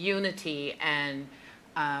about unity and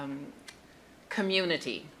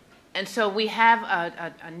community. And so we have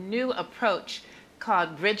a new approach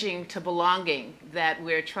called Bridging to Belonging that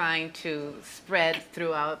we're trying to spread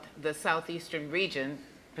throughout the southeastern region,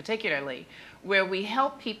 particularly, where we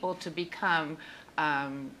help people to become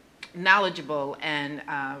knowledgeable and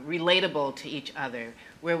relatable to each other,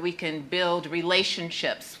 where we can build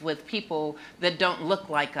relationships with people that don't look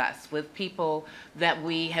like us, with people that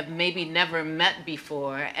we have maybe never met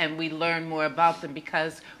before, and we learn more about them.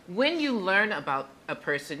 Because when you learn about a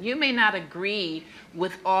person, you may not agree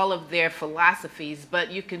with all of their philosophies,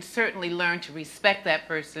 but you can certainly learn to respect that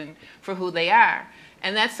person for who they are.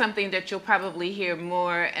 And that's something that you'll probably hear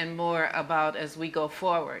more and more about as we go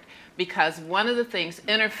forward. Because one of the things,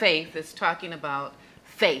 interfaith is talking about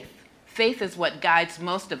faith. Faith is what guides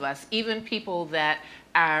most of us. Even people that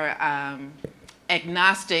are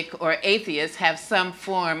agnostic or atheists have some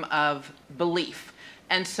form of belief.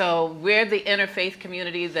 And so we're the interfaith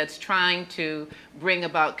community that's trying to bring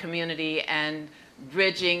about community and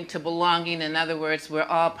bridging to belonging. In other words, we're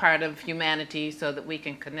all part of humanity so that we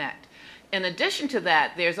can connect. In addition to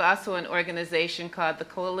that, there's also an organization called the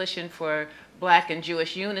Coalition for Black and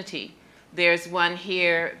Jewish Unity. There's one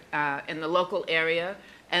here in the local area,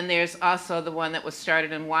 and there's also the one that was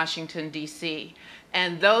started in Washington, D.C.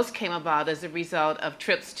 And those came about as a result of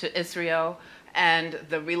trips to Israel and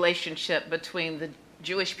the relationship between the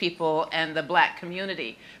Jewish people and the Black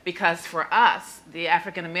community. Because for us, the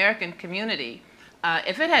African American community,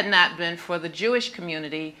 if it had not been for the Jewish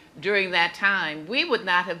community during that time, we would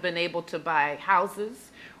not have been able to buy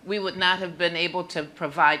houses. We would not have been able to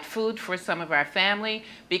provide food for some of our family,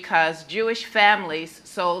 because Jewish families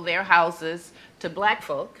sold their houses to Black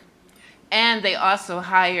folk, and they also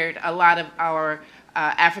hired a lot of our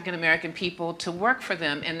African American people to work for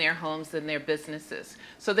them in their homes and their businesses.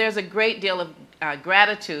 So there's a great deal of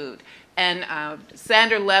gratitude. And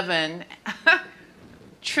Sandra Levin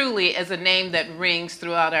truly is a name that rings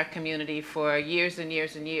throughout our community for years and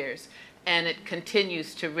years and years. And it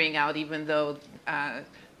continues to ring out, even though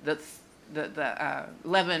the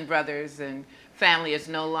Levin brothers and family is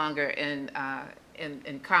no longer in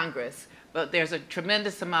Congress. But there's a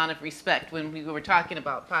tremendous amount of respect. When we were talking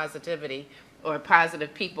about positivity or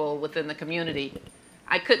positive people within the community,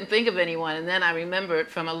 I couldn't think of anyone, and then I remembered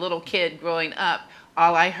from a little kid growing up,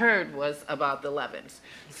 all I heard was about the Levins.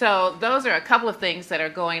 So those are a couple of things that are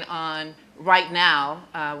going on right now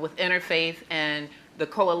with Interfaith and the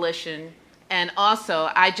coalition. And also,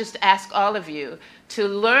 I just ask all of you to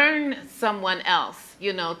learn someone else,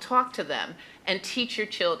 talk to them and teach your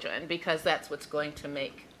children, because that's what's going to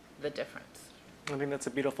make the difference. I think that's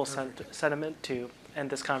a beautiful sentiment to end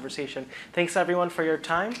this conversation. Thanks everyone for your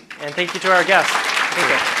time, and thank you to our guests. Thank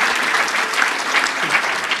you.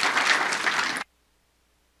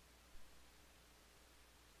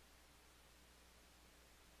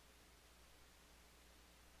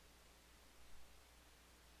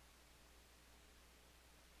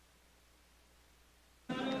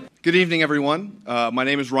 Good evening, everyone. My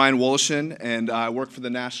name is Ryan Woloshin, and I work for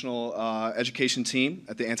the National Education Team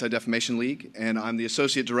at the Anti-Defamation League, and I'm the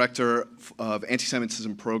Associate Director of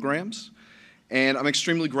Anti-Semitism Programs. And I'm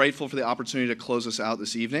extremely grateful for the opportunity to close us out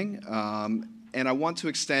this evening. And I want to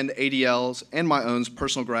extend ADL's and my own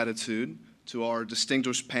personal gratitude to our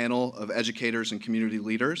distinguished panel of educators and community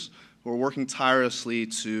leaders who are working tirelessly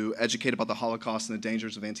to educate about the Holocaust and the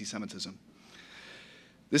dangers of anti-Semitism.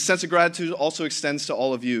 This sense of gratitude also extends to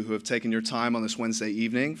all of you who have taken your time on this Wednesday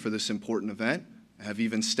evening for this important event, have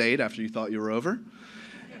even stayed after you thought you were over.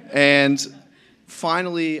 And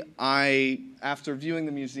finally, after viewing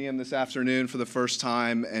the museum this afternoon for the first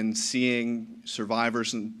time and seeing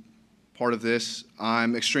survivors and part of this,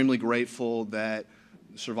 I'm extremely grateful that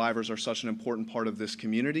survivors are such an important part of this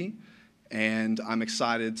community. And I'm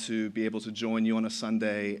excited to be able to join you on a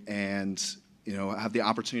Sunday and have the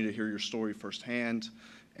opportunity to hear your story firsthand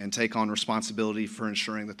and take on responsibility for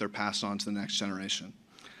ensuring that they're passed on to the next generation.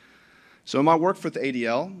 So in my work for the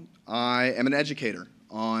ADL, I am an educator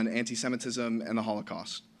on anti-Semitism and the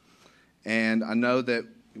Holocaust. And I know that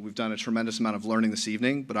we've done a tremendous amount of learning this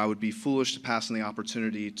evening, but I would be foolish to pass on the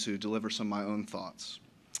opportunity to deliver some of my own thoughts.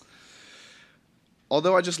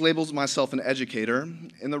 Although I just labeled myself an educator,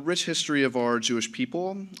 in the rich history of our Jewish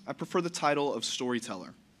people, I prefer the title of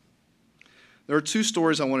storyteller. There are two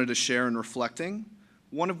stories I wanted to share in reflecting,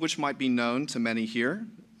 one of which might be known to many here,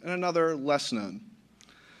 and another less known.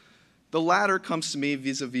 The latter comes to me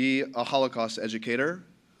vis-a-vis a Holocaust educator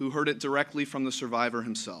who heard it directly from the survivor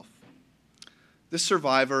himself. This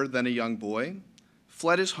survivor, then a young boy,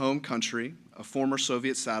 fled his home country, a former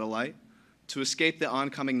Soviet satellite, to escape the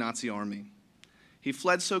oncoming Nazi army. He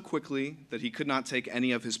fled so quickly that he could not take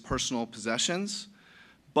any of his personal possessions,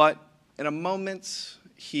 but in a moment,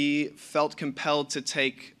 he felt compelled to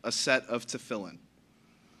take a set of tefillin.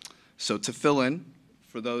 So tefillin,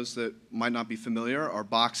 for those that might not be familiar, are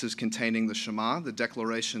boxes containing the Shema, the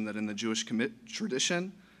declaration that in the Jewish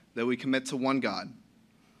tradition that we commit to one God.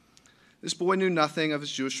 This boy knew nothing of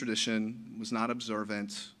his Jewish tradition, was not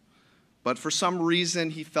observant, but for some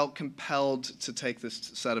reason he felt compelled to take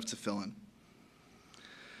this set of tefillin.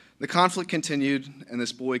 The conflict continued, and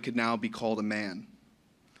this boy could now be called a man.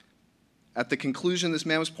 At the conclusion, this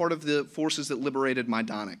man was part of the forces that liberated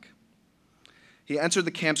Majdanek. He entered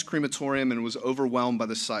the camp's crematorium and was overwhelmed by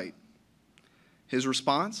the sight. His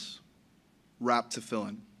response? Wrapped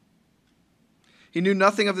tefillin. He knew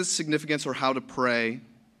nothing of its significance or how to pray,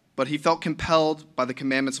 but he felt compelled by the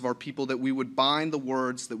commandments of our people that we would bind the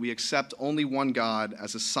words that we accept only one God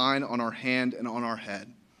as a sign on our hand and on our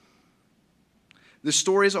head. This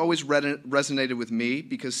story has always resonated with me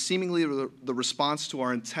because seemingly the response to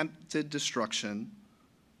our attempted destruction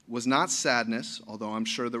was not sadness, although I'm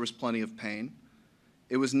sure there was plenty of pain.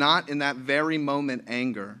 It was not in that very moment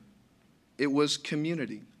anger. It was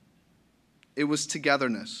community. It was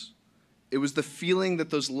togetherness. It was the feeling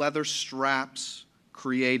that those leather straps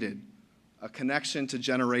created, a connection to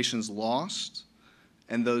generations lost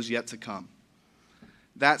and those yet to come.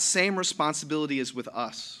 That same responsibility is with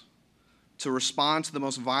us, to respond to the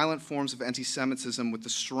most violent forms of anti-Semitism with the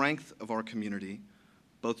strength of our community,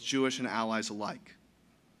 both Jewish and allies alike.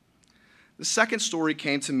 The second story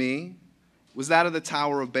came to me was that of the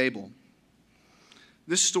Tower of Babel.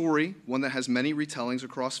 This story, one that has many retellings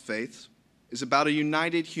across faiths, is about a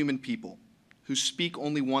united human people who speak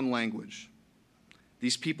only one language.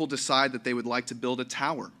 These people decide that they would like to build a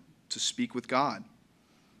tower to speak with God.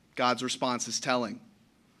 God's response is telling.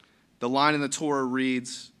 The line in the Torah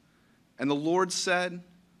reads, "And the Lord said,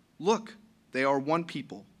 look, they are one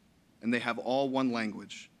people, and they have all one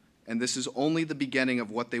language, and this is only the beginning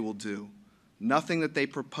of what they will do. Nothing that they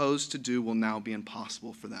propose to do will now be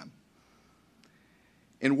impossible for them."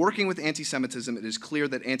 In working with anti-Semitism, it is clear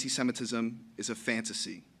that anti-Semitism is a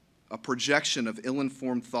fantasy, a projection of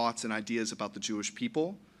ill-informed thoughts and ideas about the Jewish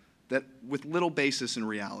people that with little basis in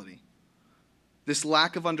reality. This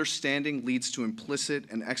lack of understanding leads to implicit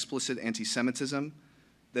and explicit anti-Semitism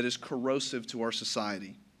that is corrosive to our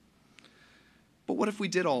society. But what if we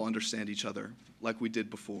did all understand each other like we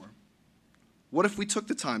did before? What if we took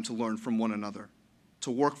the time to learn from one another,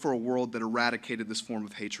 to work for a world that eradicated this form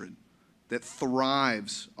of hatred, that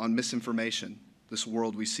thrives on misinformation, this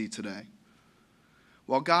world we see today?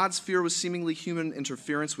 While God's fear was seemingly human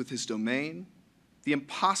interference with his domain, the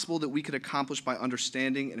impossible that we could accomplish by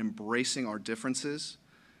understanding and embracing our differences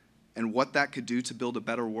and what that could do to build a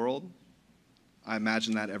better world, I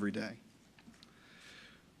imagine that every day.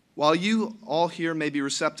 While you all here may be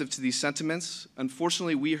receptive to these sentiments,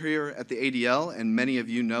 unfortunately we here at the ADL and many of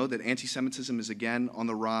you know that anti-Semitism is again on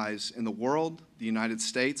the rise in the world, the United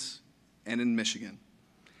States, and in Michigan.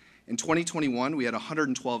 In 2021, we had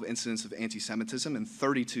 112 incidents of anti-Semitism in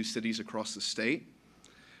 32 cities across the state.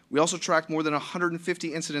 We also tracked more than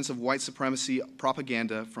 150 incidents of white supremacy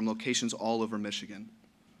propaganda from locations all over Michigan.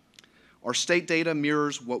 Our state data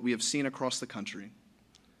mirrors what we have seen across the country.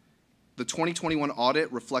 The 2021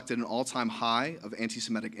 audit reflected an all-time high of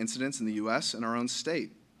anti-Semitic incidents in the U.S. and our own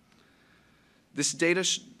state. This data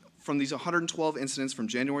from these 112 incidents from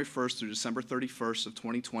January 1st through December 31st of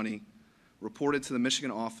 2020 reported to the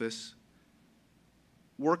Michigan office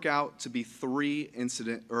work out to be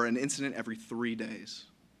an incident every 3 days,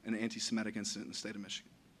 an anti-Semitic incident in the state of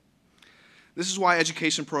Michigan. This is why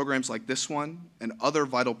education programs like this one and other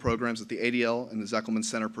vital programs that the ADL and the Zeckelman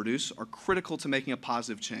Center produce are critical to making a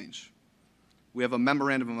positive change. We have a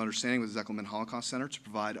memorandum of understanding with the Zeckelman Holocaust Center to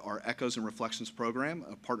provide our Echoes and Reflections program,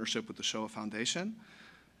 a partnership with the Shoah Foundation.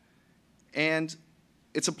 And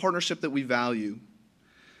it's a partnership that we value.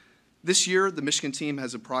 This year, the Michigan team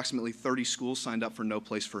has approximately 30 schools signed up for No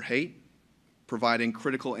Place for Hate, providing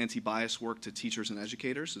critical anti-bias work to teachers and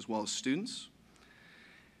educators, as well as students.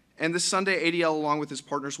 And this Sunday, ADL, along with its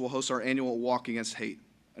partners, will host our annual Walk Against Hate,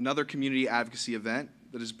 another community advocacy event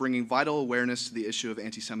that is bringing vital awareness to the issue of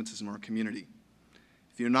anti-Semitism in our community.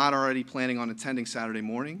 If you're not already planning on attending Saturday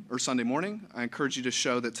morning or Sunday morning, I encourage you to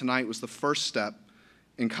show that tonight was the first step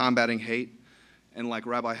in combating hate, and like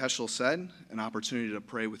Rabbi Heschel said, an opportunity to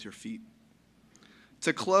pray with your feet.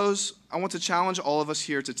 To close, I want to challenge all of us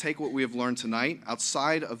here to take what we have learned tonight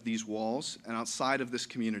outside of these walls and outside of this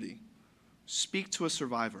community. Speak to a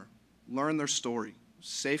survivor, learn their story,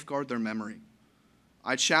 safeguard their memory.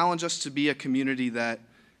 I challenge us to be a community that,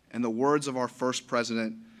 in the words of our first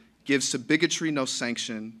president, gives to bigotry no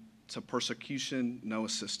sanction, to persecution no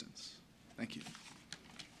assistance. Thank you.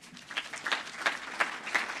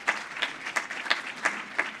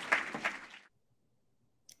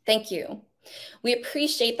 Thank you. We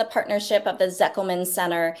appreciate the partnership of the Zeckelman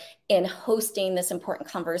Center in hosting this important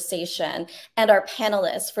conversation, and our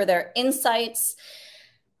panelists for their insights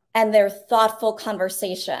and their thoughtful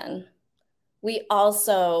conversation. We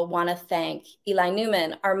also want to thank Eli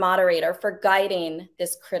Newman, our moderator, for guiding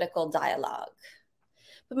this critical dialogue.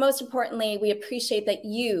 But most importantly, we appreciate that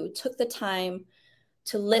you took the time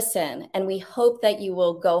to listen, and we hope that you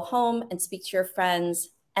will go home and speak to your friends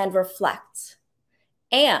and reflect.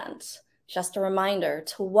 And just a reminder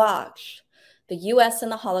to watch The U.S.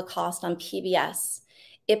 and the Holocaust on PBS.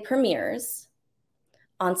 It premieres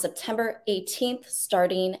on September 18th,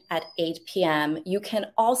 starting at 8 p.m. You can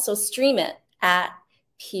also stream it at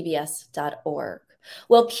pbs.org.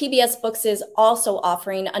 Well, PBS Books is also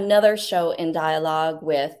offering another show in dialogue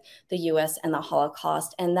with the U.S. and the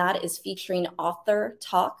Holocaust, and that is featuring author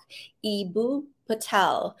talk Eboo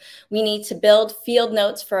Patel. We need to build field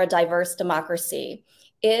notes for a diverse democracy.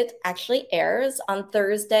 It actually airs on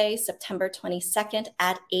Thursday, September 22nd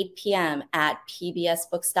at 8 p.m. at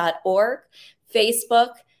pbsbooks.org,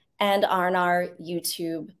 Facebook, and on our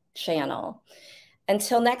YouTube channel.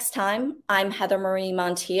 Until next time, I'm Heather Marie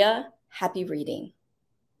Montilla. Happy reading.